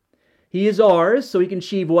 right? He is ours so he can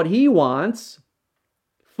achieve what he wants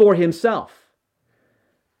for himself.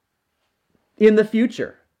 In the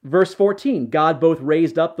future, verse 14, God both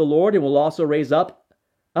raised up the Lord and will also raise us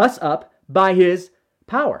up by his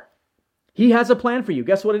power. He has a plan for you.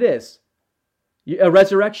 Guess what it is? A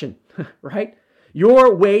resurrection, right?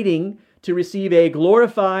 You're waiting to receive a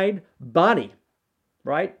glorified body,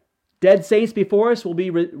 right? Dead saints before us will be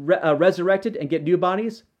resurrected and get new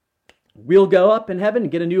bodies. We'll go up in heaven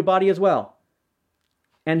and get a new body as well.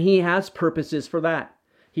 And he has purposes for that.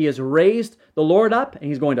 He has raised the Lord up, and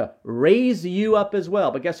he's going to raise you up as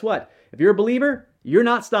well. But guess what? If you're a believer, you're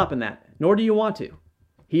not stopping that, nor do you want to.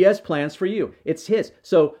 He has plans for you. It's his.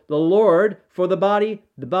 So the Lord for the body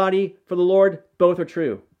for the Lord, both are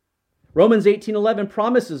true. Romans 18:11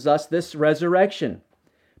 promises us this resurrection.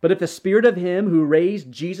 But if the spirit of him who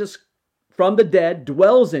raised Jesus from the dead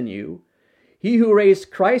dwells in you, he who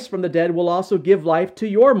raised Christ from the dead will also give life to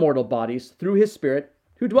your mortal bodies through his Spirit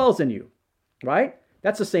who dwells in you. Right?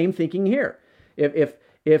 That's the same thinking here.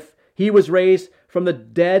 If he was raised from the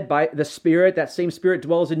dead by the Spirit, that same Spirit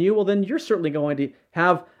dwells in you, well, then you're certainly going to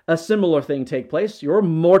have a similar thing take place. Your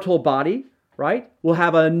mortal body, right, will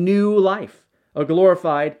have a new life, a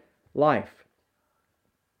glorified life.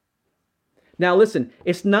 Now listen,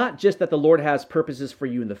 it's not just that the Lord has purposes for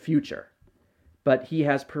you in the future, but he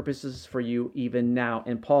has purposes for you even now.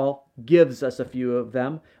 And Paul gives us a few of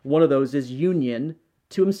them. One of those is union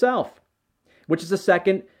to himself, which is the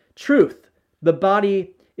second truth. The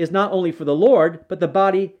body is not only for the Lord, but the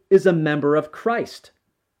body is a member of Christ.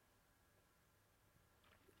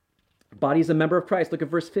 Body is a member of Christ. Look at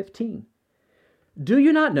verse 15. Do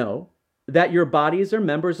you not know that your bodies are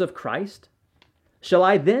members of Christ? Shall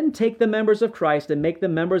I then take the members of Christ and make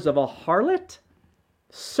them members of a harlot?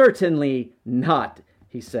 Certainly not,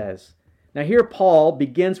 he says. Now here Paul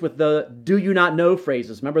begins with the do you not know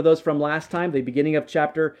phrases. Remember those from last time? The beginning of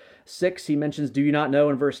chapter 6, he mentions do you not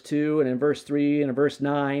know in verse 2 and in verse 3 and in verse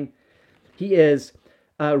 9. He is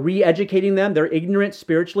re-educating them. They're ignorant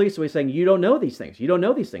spiritually, so he's saying you don't know these things. You don't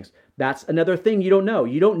know these things. That's another thing you don't know.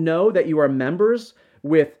 You don't know that you are members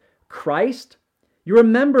with Christ. You're a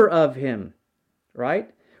member of him,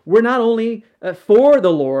 right? We're not only for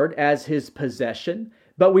the Lord as his possession,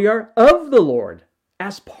 but we are of the Lord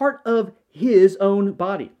as part of his own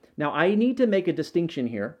body. Now, I need to make a distinction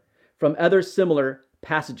here from other similar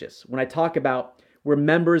passages when I talk about we're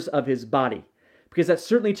members of his body, because that's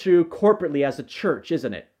certainly true corporately as a church,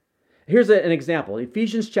 isn't it? Here's an example.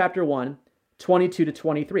 Ephesians chapter 1, 22 to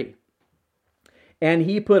 23. And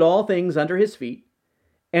he put all things under his feet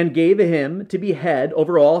and gave him to be head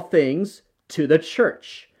over all things to the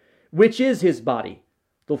church, which is his body,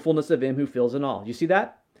 the fullness of him who fills in all. You see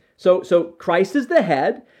that? So Christ is the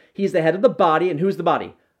head. He's the head of the body. And who's the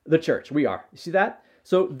body? The church. We are. You see that?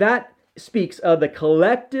 So that speaks of the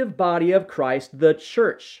collective body of Christ, the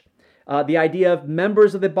church. The idea of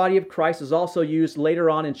members of the body of Christ is also used later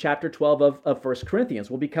on in chapter 12 of 1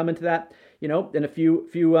 Corinthians. We'll be coming to that, in a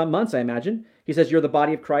few months, I imagine. He says you're the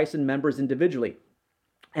body of Christ and members individually.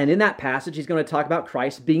 And in that passage, he's going to talk about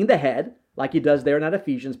Christ being the head, like he does there in that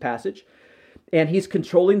Ephesians passage. And he's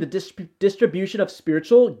controlling the distribution of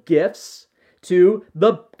spiritual gifts to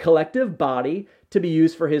the collective body to be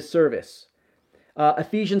used for his service.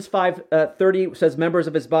 Ephesians 5:30 says members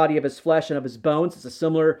of his body, of his flesh, and of his bones. It's a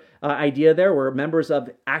similar idea there. We're members of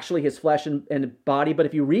actually his flesh and body. But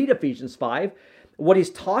if you read Ephesians 5, what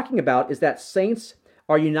he's talking about is that saints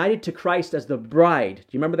are united to Christ as the bride. Do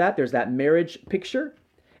you remember that? There's that marriage picture.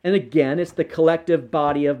 And again, it's the collective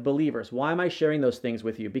body of believers. Why am I sharing those things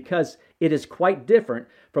with you? Because it is quite different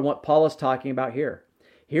from what Paul is talking about here.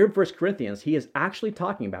 Here in 1 Corinthians, he is actually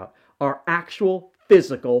talking about our actual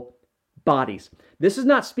physical bodies. This is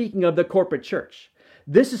not speaking of the corporate church.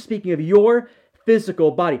 This is speaking of your physical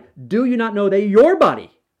body. Do you not know that your body,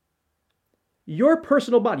 your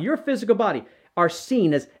personal body, your physical body are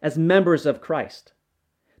seen as members of Christ?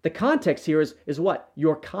 The context here is what?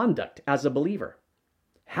 Your conduct as a believer.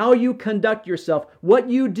 How you conduct yourself, what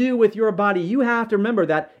you do with your body, you have to remember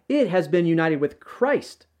that it has been united with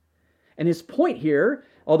Christ. And his point here,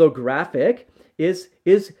 although graphic, is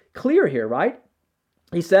clear here, right?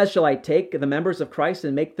 He says, shall I take the members of Christ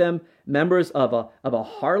and make them members of a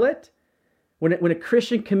harlot? When a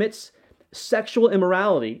Christian commits sexual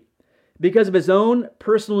immorality because of his own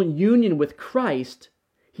personal union with Christ,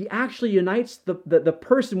 he actually unites the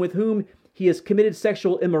person with whom he has committed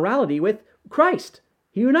sexual immorality with Christ.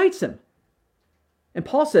 He unites him. And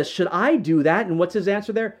Paul says, should I do that? And what's his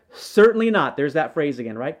answer there? Certainly not. There's that phrase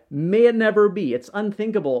again, right? May it never be. It's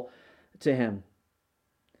unthinkable to him.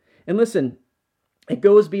 And listen, it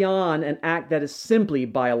goes beyond an act that is simply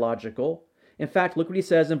biological. In fact, look what he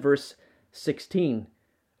says in verse 16.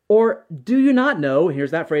 Or do you not know,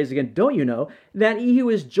 here's that phrase again, don't you know, that he who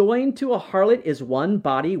is joined to a harlot is one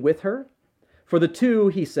body with her? For the two,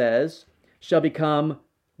 he says, shall become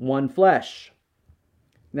one flesh.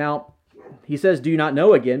 Now, he says, do you not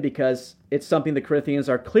know again, because it's something the Corinthians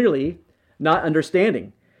are clearly not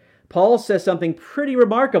understanding. Paul says something pretty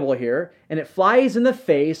remarkable here, and it flies in the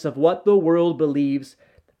face of what the world believes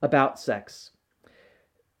about sex.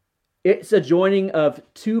 It's a joining of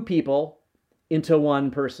two people into one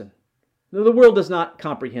person. The world does not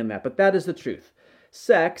comprehend that, but that is the truth.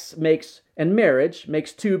 Sex and marriage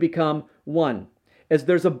makes two become one, as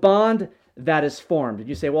there's a bond that is formed. And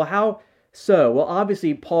you say, well, how so? Well,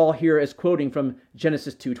 obviously, Paul here is quoting from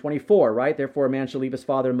Genesis 2:24, right? Therefore, a man shall leave his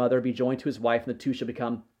father and mother, be joined to his wife, and the two shall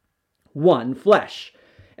become one flesh.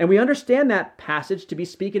 And we understand that passage to be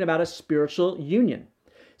speaking about a spiritual union.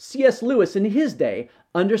 C.S. Lewis, in his day,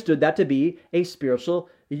 understood that to be a spiritual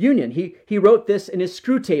union. He wrote this in his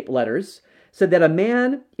Screw Tape letters, said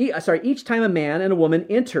that each time a man and a woman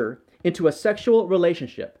enter into a sexual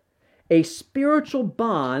relationship, a spiritual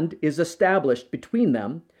bond is established between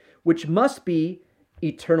them, which must be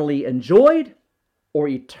eternally enjoyed or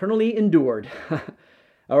eternally endured.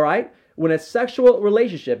 All right? when a sexual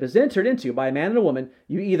relationship is entered into by a man and a woman,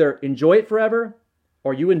 you either enjoy it forever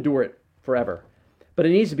or you endure it forever. But it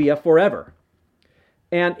needs to be a forever.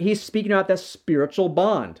 And he's speaking about that spiritual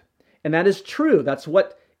bond. And that is true. That's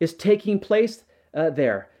what is taking place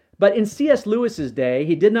there. But in C.S. Lewis's day,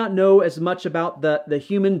 he did not know as much about the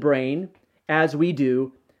human brain as we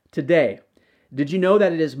do today. Did you know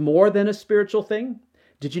that it is more than a spiritual thing?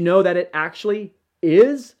 Did you know that it actually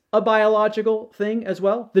is a biological thing as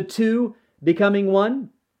well? The two becoming one.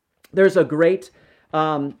 There's a great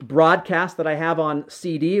broadcast that I have on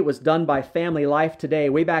CD. It was done by Family Life Today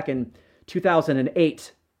way back in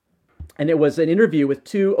 2008. And it was an interview with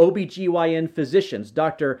two OBGYN physicians,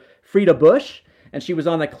 Dr. Frida Bush, and she was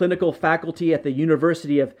on the clinical faculty at the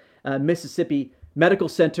University of Mississippi Medical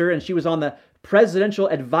Center, and she was on the Presidential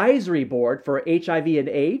Advisory Board for HIV and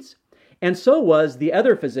AIDS. And so was the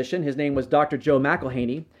other physician. His name was Dr. Joe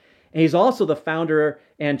McElhaney, and he's also the founder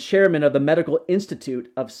and chairman of the Medical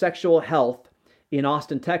Institute of Sexual Health in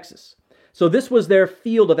Austin, Texas. So this was their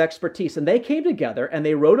field of expertise, and they came together and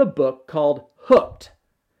they wrote a book called Hooked.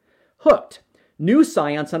 Hooked, New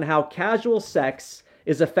Science on How Casual Sex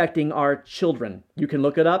is Affecting Our Children. You can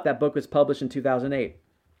look it up. That book was published in 2008.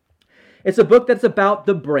 It's a book that's about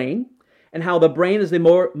the brain and how the brain is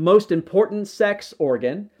the most important sex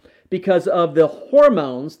organ because of the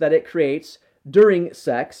hormones that it creates during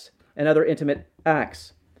sex and other intimate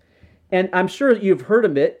acts. And I'm sure you've heard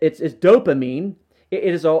of it. It's dopamine. It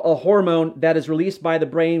is a hormone that is released by the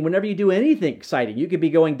brain whenever you do anything exciting. You could be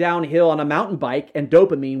going downhill on a mountain bike and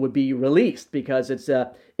dopamine would be released because it's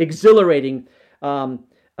a exhilarating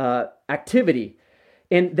activity.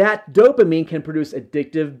 And that dopamine can produce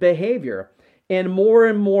addictive behavior. And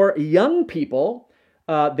more young people,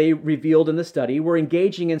 they revealed in the study, were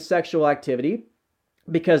engaging in sexual activity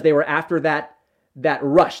because they were after that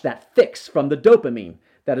rush, that fix from the dopamine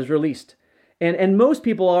that is released. And most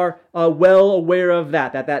people are well aware of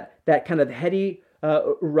that kind of heady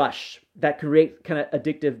rush that creates kind of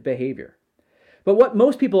addictive behavior. But what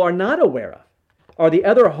most people are not aware of are the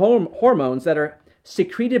other hormones that are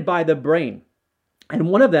secreted by the brain. And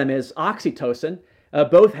one of them is oxytocin.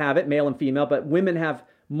 Both have it, male and female, but women have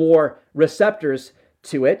more receptors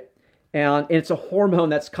to it. And it's a hormone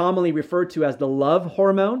that's commonly referred to as the love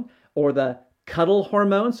hormone or the cuddle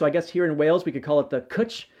hormone. So I guess here in Wales we could call it the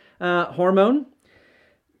cwtch hormone.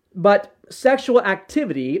 But sexual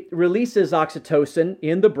activity releases oxytocin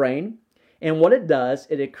in the brain, and what it does,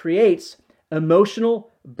 it creates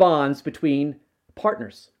emotional bonds between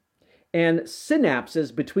partners. And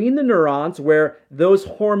synapses between the neurons where those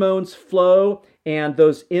hormones flow and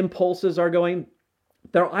those impulses are going,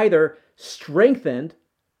 they're either strengthened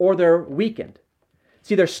or they're weakened.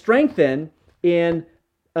 See, they're strengthened in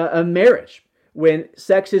a marriage. When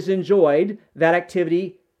sex is enjoyed, that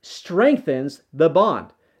activity strengthens the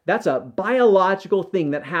bond. That's a biological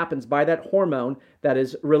thing that happens by that hormone that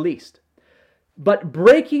is released. But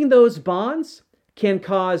breaking those bonds can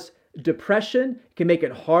cause depression, can make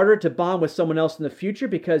it harder to bond with someone else in the future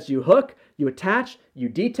because you hook, you attach, you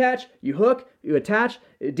detach, you hook, you attach,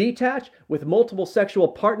 detach with multiple sexual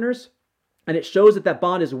partners. And it shows that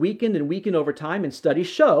bond is weakened and weakened over time. And studies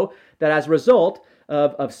show that as a result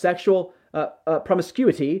of sexual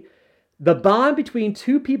promiscuity, the bond between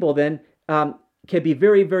two people then can be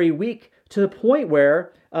very, very weak to the point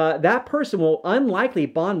where that person will unlikely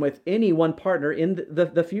bond with any one partner in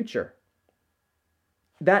the future.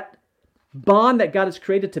 That bond that God has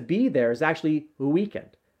created to be there is actually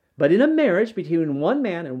weakened. But in a marriage between one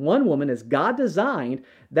man and one woman, as God designed,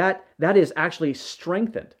 that is actually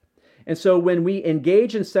strengthened. And so when we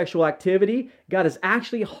engage in sexual activity, God has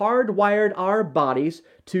actually hardwired our bodies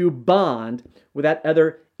to bond with that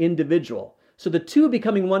other individual. So the two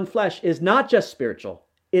becoming one flesh is not just spiritual.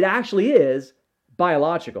 It actually is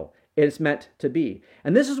biological. It is meant to be.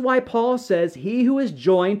 And this is why Paul says, he who is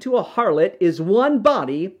joined to a harlot is one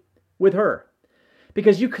body with her.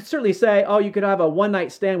 Because you could certainly say, oh, you could have a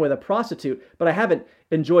one-night stand with a prostitute, but I haven't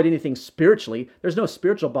enjoyed anything spiritually. There's no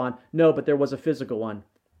spiritual bond. No, but there was a physical one.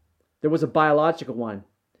 There was a biological one.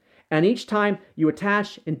 And each time you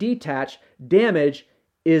attach and detach, damage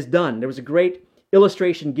is done. There was a great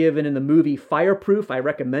illustration given in the movie Fireproof. I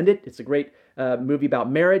recommend it. It's a great movie about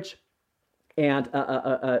marriage. And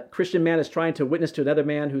a Christian man is trying to witness to another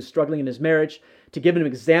man who's struggling in his marriage. To give him an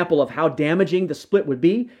example of how damaging the split would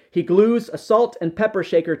be, he glues a salt and pepper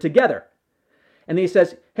shaker together. And then he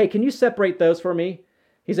says, hey, can you separate those for me?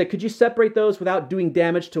 He said, could you separate those without doing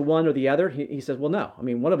damage to one or the other? He says, well, no. I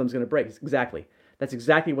mean, one of them's going to break. Exactly. That's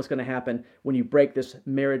exactly what's going to happen when you break this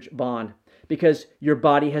marriage bond. because your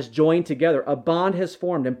body has joined together. A bond has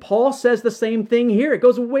formed. And Paul says the same thing here. It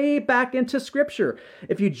goes way back into Scripture.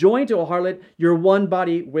 If you join to a harlot, you're one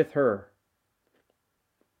body with her.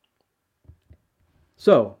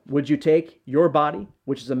 So, would you take your body,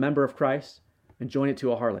 which is a member of Christ, and join it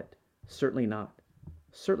to a harlot? Certainly not.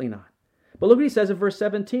 Certainly not. But look what he says in verse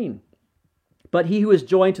 17. But he who is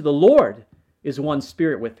joined to the Lord is one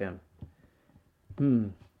spirit with him.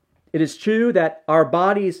 It is true that our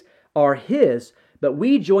bodies are his, but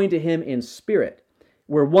we join to him in spirit.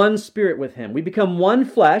 We're one spirit with him. We become one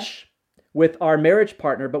flesh with our marriage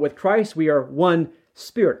partner, but with Christ we are one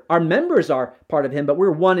spirit. Our members are part of him, but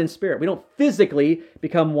we're one in spirit. We don't physically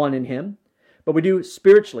become one in him, but we do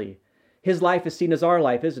spiritually. His life is seen as our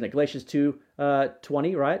life, isn't it? Galatians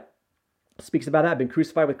 2:20, right? Speaks about that. I've been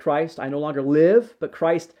crucified with Christ. I no longer live, but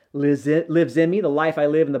Christ lives in me. The life I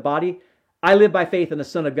live in the body, I live by faith in the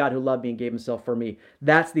Son of God who loved me and gave himself for me.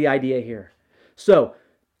 That's the idea here. So,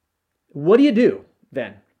 what do you do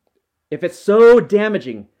then? If it's so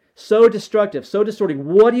damaging, so destructive, so distorting,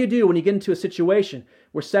 what do you do when you get into a situation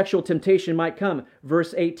where sexual temptation might come?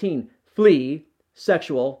 Verse 18, flee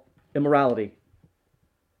sexual immorality.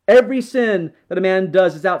 Every sin that a man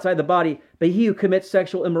does is outside the body, but he who commits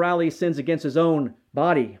sexual immorality sins against his own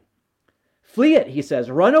body. Flee it, he says.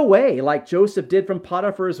 Run away like Joseph did from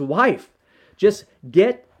Potiphar's wife. Just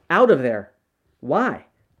get out of there. Why?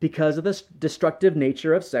 Because of the destructive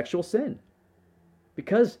nature of sexual sin.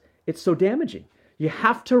 Because it's so damaging. You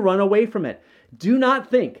have to run away from it. Do not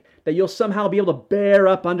think that you'll somehow be able to bear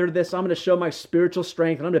up under this. I'm going to show my spiritual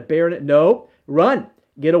strength and I'm going to bear it. No, run.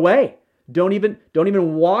 Get away. Don't even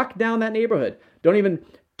walk down that neighborhood. Don't even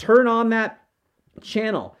turn on that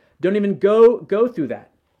channel. Don't even go through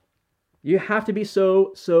that. You have to be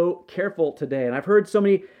so careful today. And I've heard so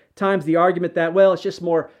many times the argument that, well, it's just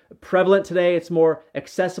more prevalent today. It's more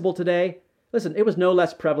accessible today. Listen, it was no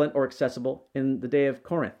less prevalent or accessible in the day of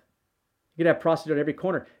Corinth. You could have prostitute on every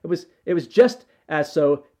corner. It was just as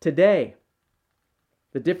so today.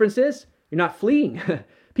 The difference is you're not fleeing.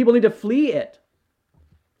 People need to flee it.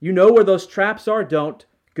 You know where those traps are. Don't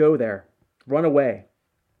go there. Run away.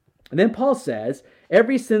 And then Paul says,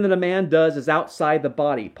 every sin that a man does is outside the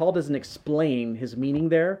body. Paul doesn't explain his meaning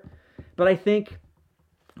there, but I think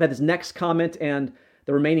that his next comment and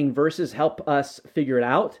the remaining verses help us figure it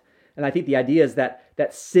out. And I think the idea is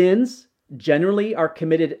that sins generally are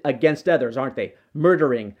committed against others, aren't they?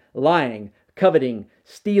 Murdering, lying, coveting,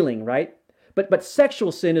 stealing, right? But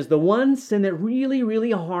sexual sin is the one sin that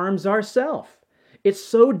really harms ourselves. It's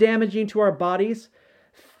so damaging to our bodies,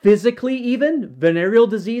 physically even, venereal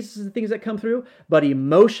diseases and things that come through, but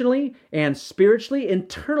emotionally and spiritually,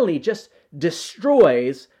 internally just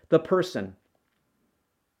destroys the person.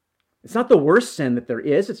 It's not the worst sin that there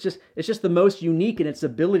is. It's just the most unique in its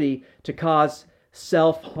ability to cause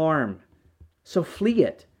self-harm. So flee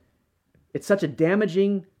it. It's such a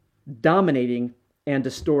damaging, dominating, and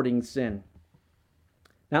distorting sin.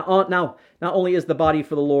 Now, not only is the body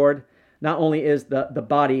for the Lord, not only is the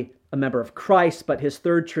body a member of Christ, but his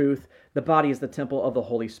third truth, the body is the temple of the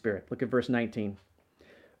Holy Spirit. Look at verse 19.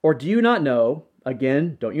 Or do you not know,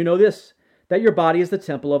 again, don't you know this, that your body is the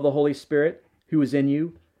temple of the Holy Spirit, who is in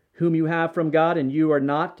you, whom you have from God, and you are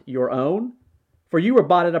not your own? For you were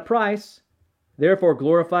bought at a price. Therefore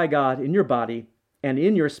glorify God in your body and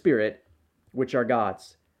in your spirit, which are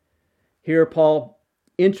God's. Here Paul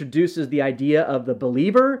introduces the idea of the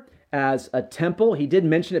believer as a temple. He did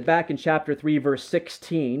mention it back in chapter 3, verse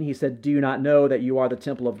 16. He said, do you not know that you are the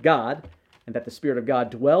temple of God and that the Spirit of God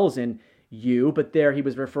dwells in you? But there he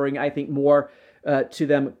was referring, I think, more to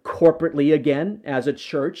them corporately again as a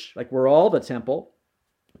church, like we're all the temple,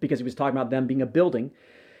 because he was talking about them being a building.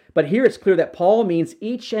 But here it's clear that Paul means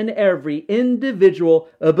each and every individual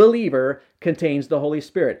believer contains the Holy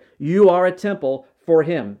Spirit. You are a temple for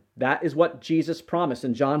him. That is what Jesus promised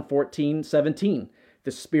in John 14:17.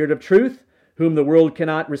 The Spirit of truth, whom the world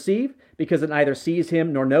cannot receive, because it neither sees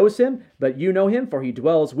him nor knows him, but you know him, for he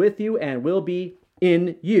dwells with you and will be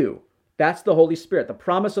in you. That's the Holy Spirit. The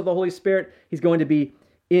promise of the Holy Spirit, he's going to be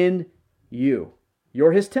in you.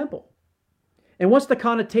 You're his temple. And what's the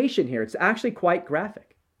connotation here? It's actually quite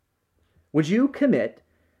graphic. Would you commit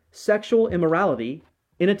sexual immorality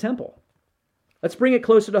in a temple? Let's bring it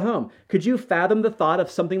closer to home. Could you fathom the thought of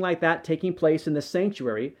something like that taking place in the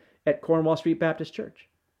sanctuary at Cornwall Street Baptist Church?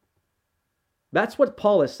 That's what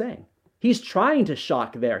Paul is saying. He's trying to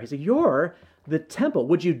shock there. He said, you're the temple.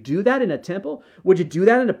 Would you do that in a temple? Would you do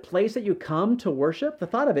that in a place that you come to worship? The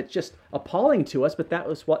thought of it's just appalling to us, but that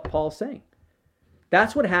was what Paul's saying.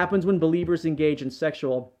 That's what happens when believers engage in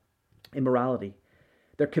sexual immorality.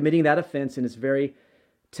 They're committing that offense in its very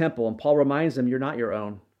temple. And Paul reminds them, you're not your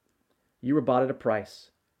own. You were bought at a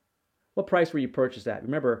price. What price were you purchased at?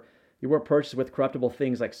 Remember, you weren't purchased with corruptible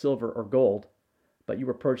things like silver or gold, but you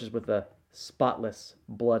were purchased with the spotless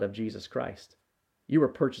blood of Jesus Christ. You were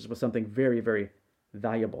purchased with something very, very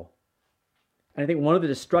valuable. And I think one of the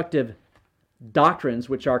destructive doctrines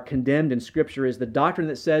which are condemned in Scripture is the doctrine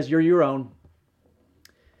that says you're your own.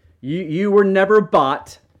 You were never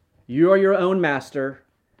bought. You are your own master.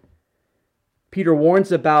 Peter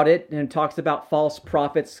warns about it and talks about false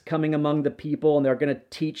prophets coming among the people, and they're going to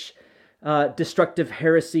teach destructive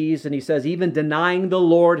heresies. And he says, even denying the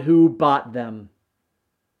Lord who bought them.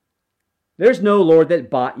 There's no Lord that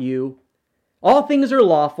bought you. All things are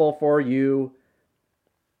lawful for you.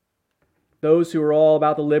 Those who are all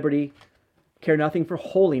about the liberty care nothing for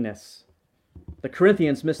holiness. The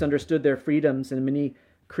Corinthians misunderstood their freedoms, and many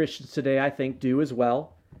Christians today, I think, do as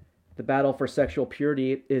well. The battle for sexual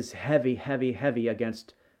purity is heavy, heavy, heavy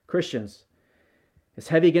against Christians. It's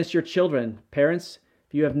heavy against your children. Parents,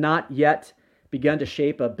 if you have not yet begun to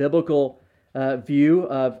shape a biblical view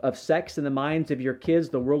of sex in the minds of your kids,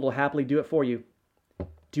 the world will happily do it for you.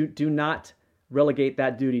 Do not relegate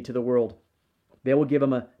that duty to the world. They will give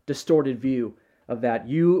them a distorted view of that.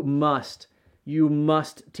 You must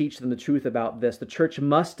teach them the truth about this. The church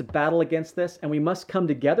must battle against this, and we must come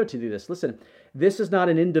together to do this. Listen, this is not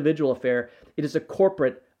an individual affair. It is a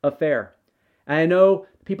corporate affair. And I know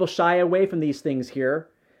people shy away from these things here.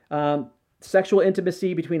 Sexual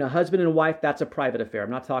intimacy between a husband and a wife, that's a private affair. I'm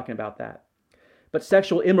not talking about that. But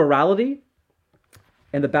sexual immorality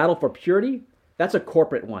and the battle for purity, that's a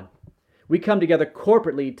corporate one. We come together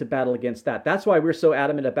corporately to battle against that. That's why we're so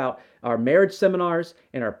adamant about our marriage seminars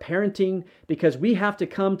and our parenting, because we have to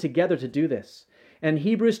come together to do this. And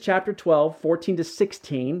Hebrews chapter 12, 14 to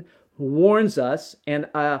 16 warns us and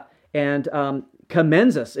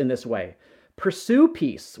commends us in this way. Pursue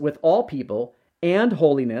peace with all people and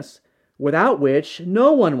holiness, without which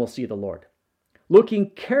no one will see the Lord. Looking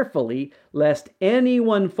carefully lest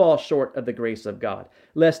anyone fall short of the grace of God,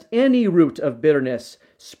 lest any root of bitterness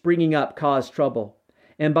springing up cause trouble,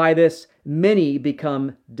 and by this many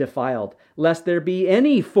become defiled, lest there be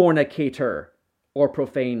any fornicator or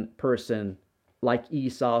profane person like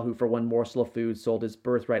Esau, who for one morsel of food sold his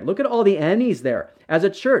birthright. Look at all the anys there as a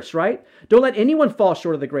church, right? Don't let anyone fall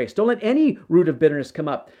short of the grace. Don't let any root of bitterness come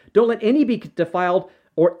up. Don't let any be defiled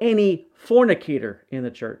or any fornicator in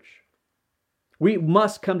the church. We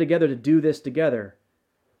must come together to do this together.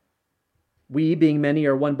 We, being many,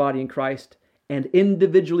 are one body in Christ and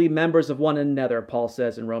individually members of one another, Paul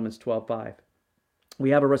says in Romans 12:5. We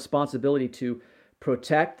have a responsibility to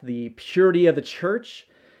protect the purity of the church,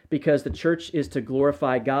 because the church is to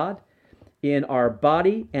glorify God in our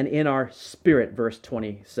body and in our spirit, verse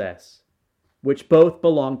 20 says, which both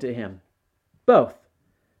belong to him. Both.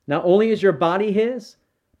 Not only is your body his,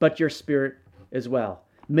 but your spirit as well.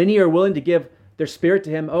 Many are willing to give their spirit to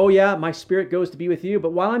him. Oh yeah, my spirit goes to be with you,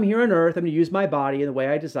 but while I'm here on earth, I'm going to use my body in the way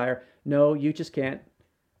I desire. No, you just can't.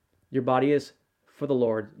 Your body is for the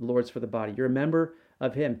Lord. The Lord's for the body. You're a member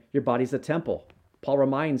of him. Your body's a temple. Paul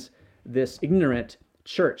reminds this ignorant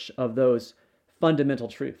church of those fundamental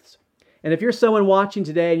truths. And if you're someone watching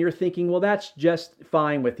today and you're thinking, well, that's just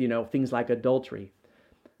fine with, things like adultery.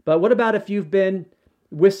 But what about if you've been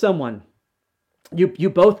with someone, you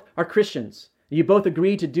both are Christians, you both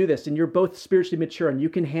agree to do this, and you're both spiritually mature and you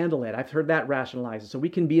can handle it. I've heard that rationalized. So we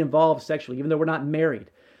can be involved sexually even though we're not married.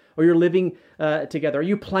 Or you're living together, or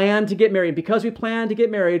you plan to get married. Because we plan to get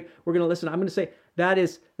married, we're going to listen. I'm going to say that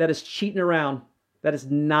is cheating around. That is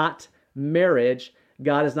not marriage.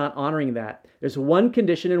 God is not honoring that. There's one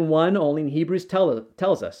condition and one only, and Hebrews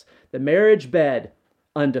tells us, the marriage bed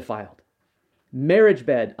undefiled. Marriage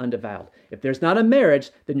bed undefiled. If there's not a marriage,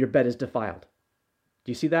 then your bed is defiled.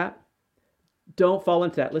 Do you see that? Don't fall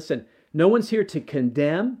into that. Listen, no one's here to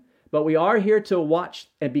condemn, but we are here to watch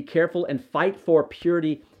and be careful and fight for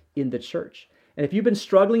purity in the church. And if you've been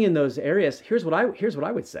struggling in those areas, here's what I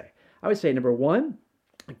would say. I would say, number one,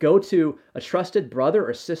 go to a trusted brother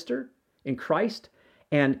or sister in Christ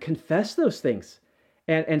and confess those things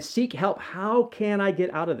and seek help. How can I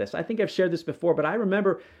get out of this? I think I've shared this before, but I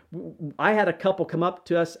remember I had a couple come up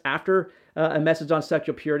to us after a message on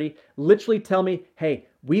sexual purity, literally tell me, hey,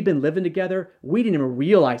 we've been living together. We didn't even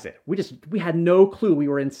realize it. We had no clue we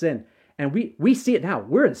were in sin. And we see it now.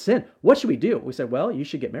 We're in sin. What should we do? We said, well, you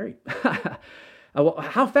should get married. Well,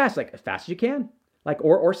 how fast? Like as fast as you can. Like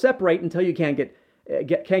or separate until you can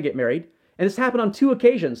get married. And this happened on 2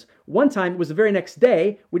 occasions. One time, it was the very next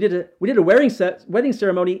day, we did a wedding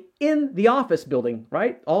ceremony in the office building,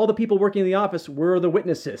 right? All the people working in the office were the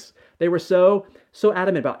witnesses. They were so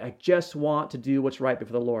adamant about, I just want to do what's right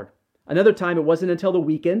before the Lord. Another time, it wasn't until the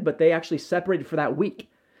weekend, but they actually separated for that week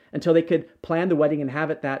until they could plan the wedding and have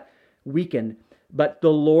it that weekend. But the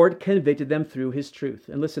Lord convicted them through his truth.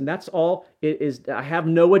 And listen, that's all it is. I have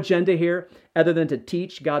no agenda here other than to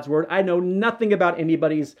teach God's word. I know nothing about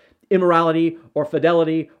anybody's immorality or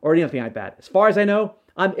fidelity or anything like that. As far as I know,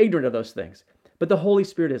 I'm ignorant of those things. But the Holy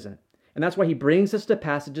Spirit isn't. And that's why he brings us to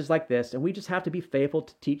passages like this, and we just have to be faithful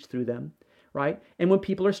to teach through them, right? And when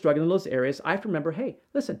people are struggling in those areas, I have to remember, hey,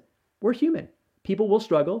 listen, we're human. People will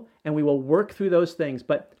struggle, and we will work through those things.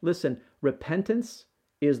 But listen, repentance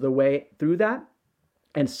is the way through that,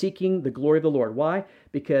 and seeking the glory of the Lord. Why?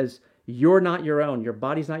 Because you're not your own. Your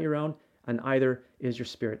body's not your own, and either is your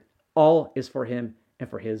spirit. All is for him and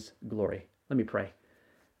for his glory. Let me pray.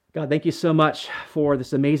 God, thank you so much for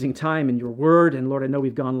this amazing time in your word. And Lord, I know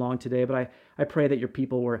we've gone long today, but I pray that your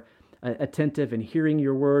people were attentive in hearing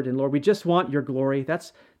your word. And Lord, we just want your glory.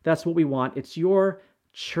 That's what we want. It's your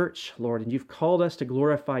church, Lord, and you've called us to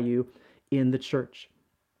glorify you in the church.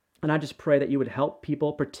 And I just pray that you would help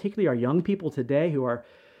people, particularly our young people today who are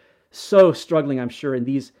so struggling, I'm sure, in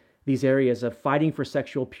these areas of fighting for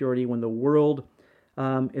sexual purity when the world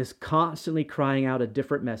is constantly crying out a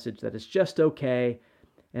different message that it's just okay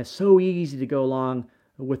and it's so easy to go along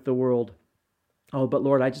with the world. Oh, but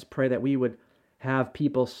Lord, I just pray that we would have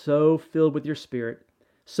people so filled with your Spirit,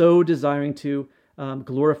 so desiring to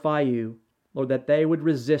glorify you, Lord, that they would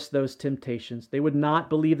resist those temptations. They would not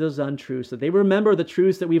believe those untruths, that they remember the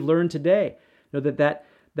truths that we've learned today. Know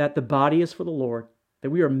that the body is for the Lord, that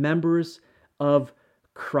we are members of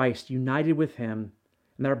Christ, united with him,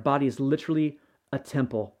 and that our body is literally a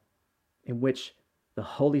temple in which the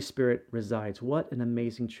Holy Spirit resides. What an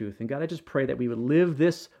amazing truth. And God, I just pray that we would live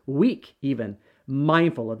this week even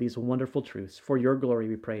mindful of these wonderful truths. For your glory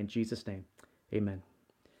we pray in Jesus' name. Amen.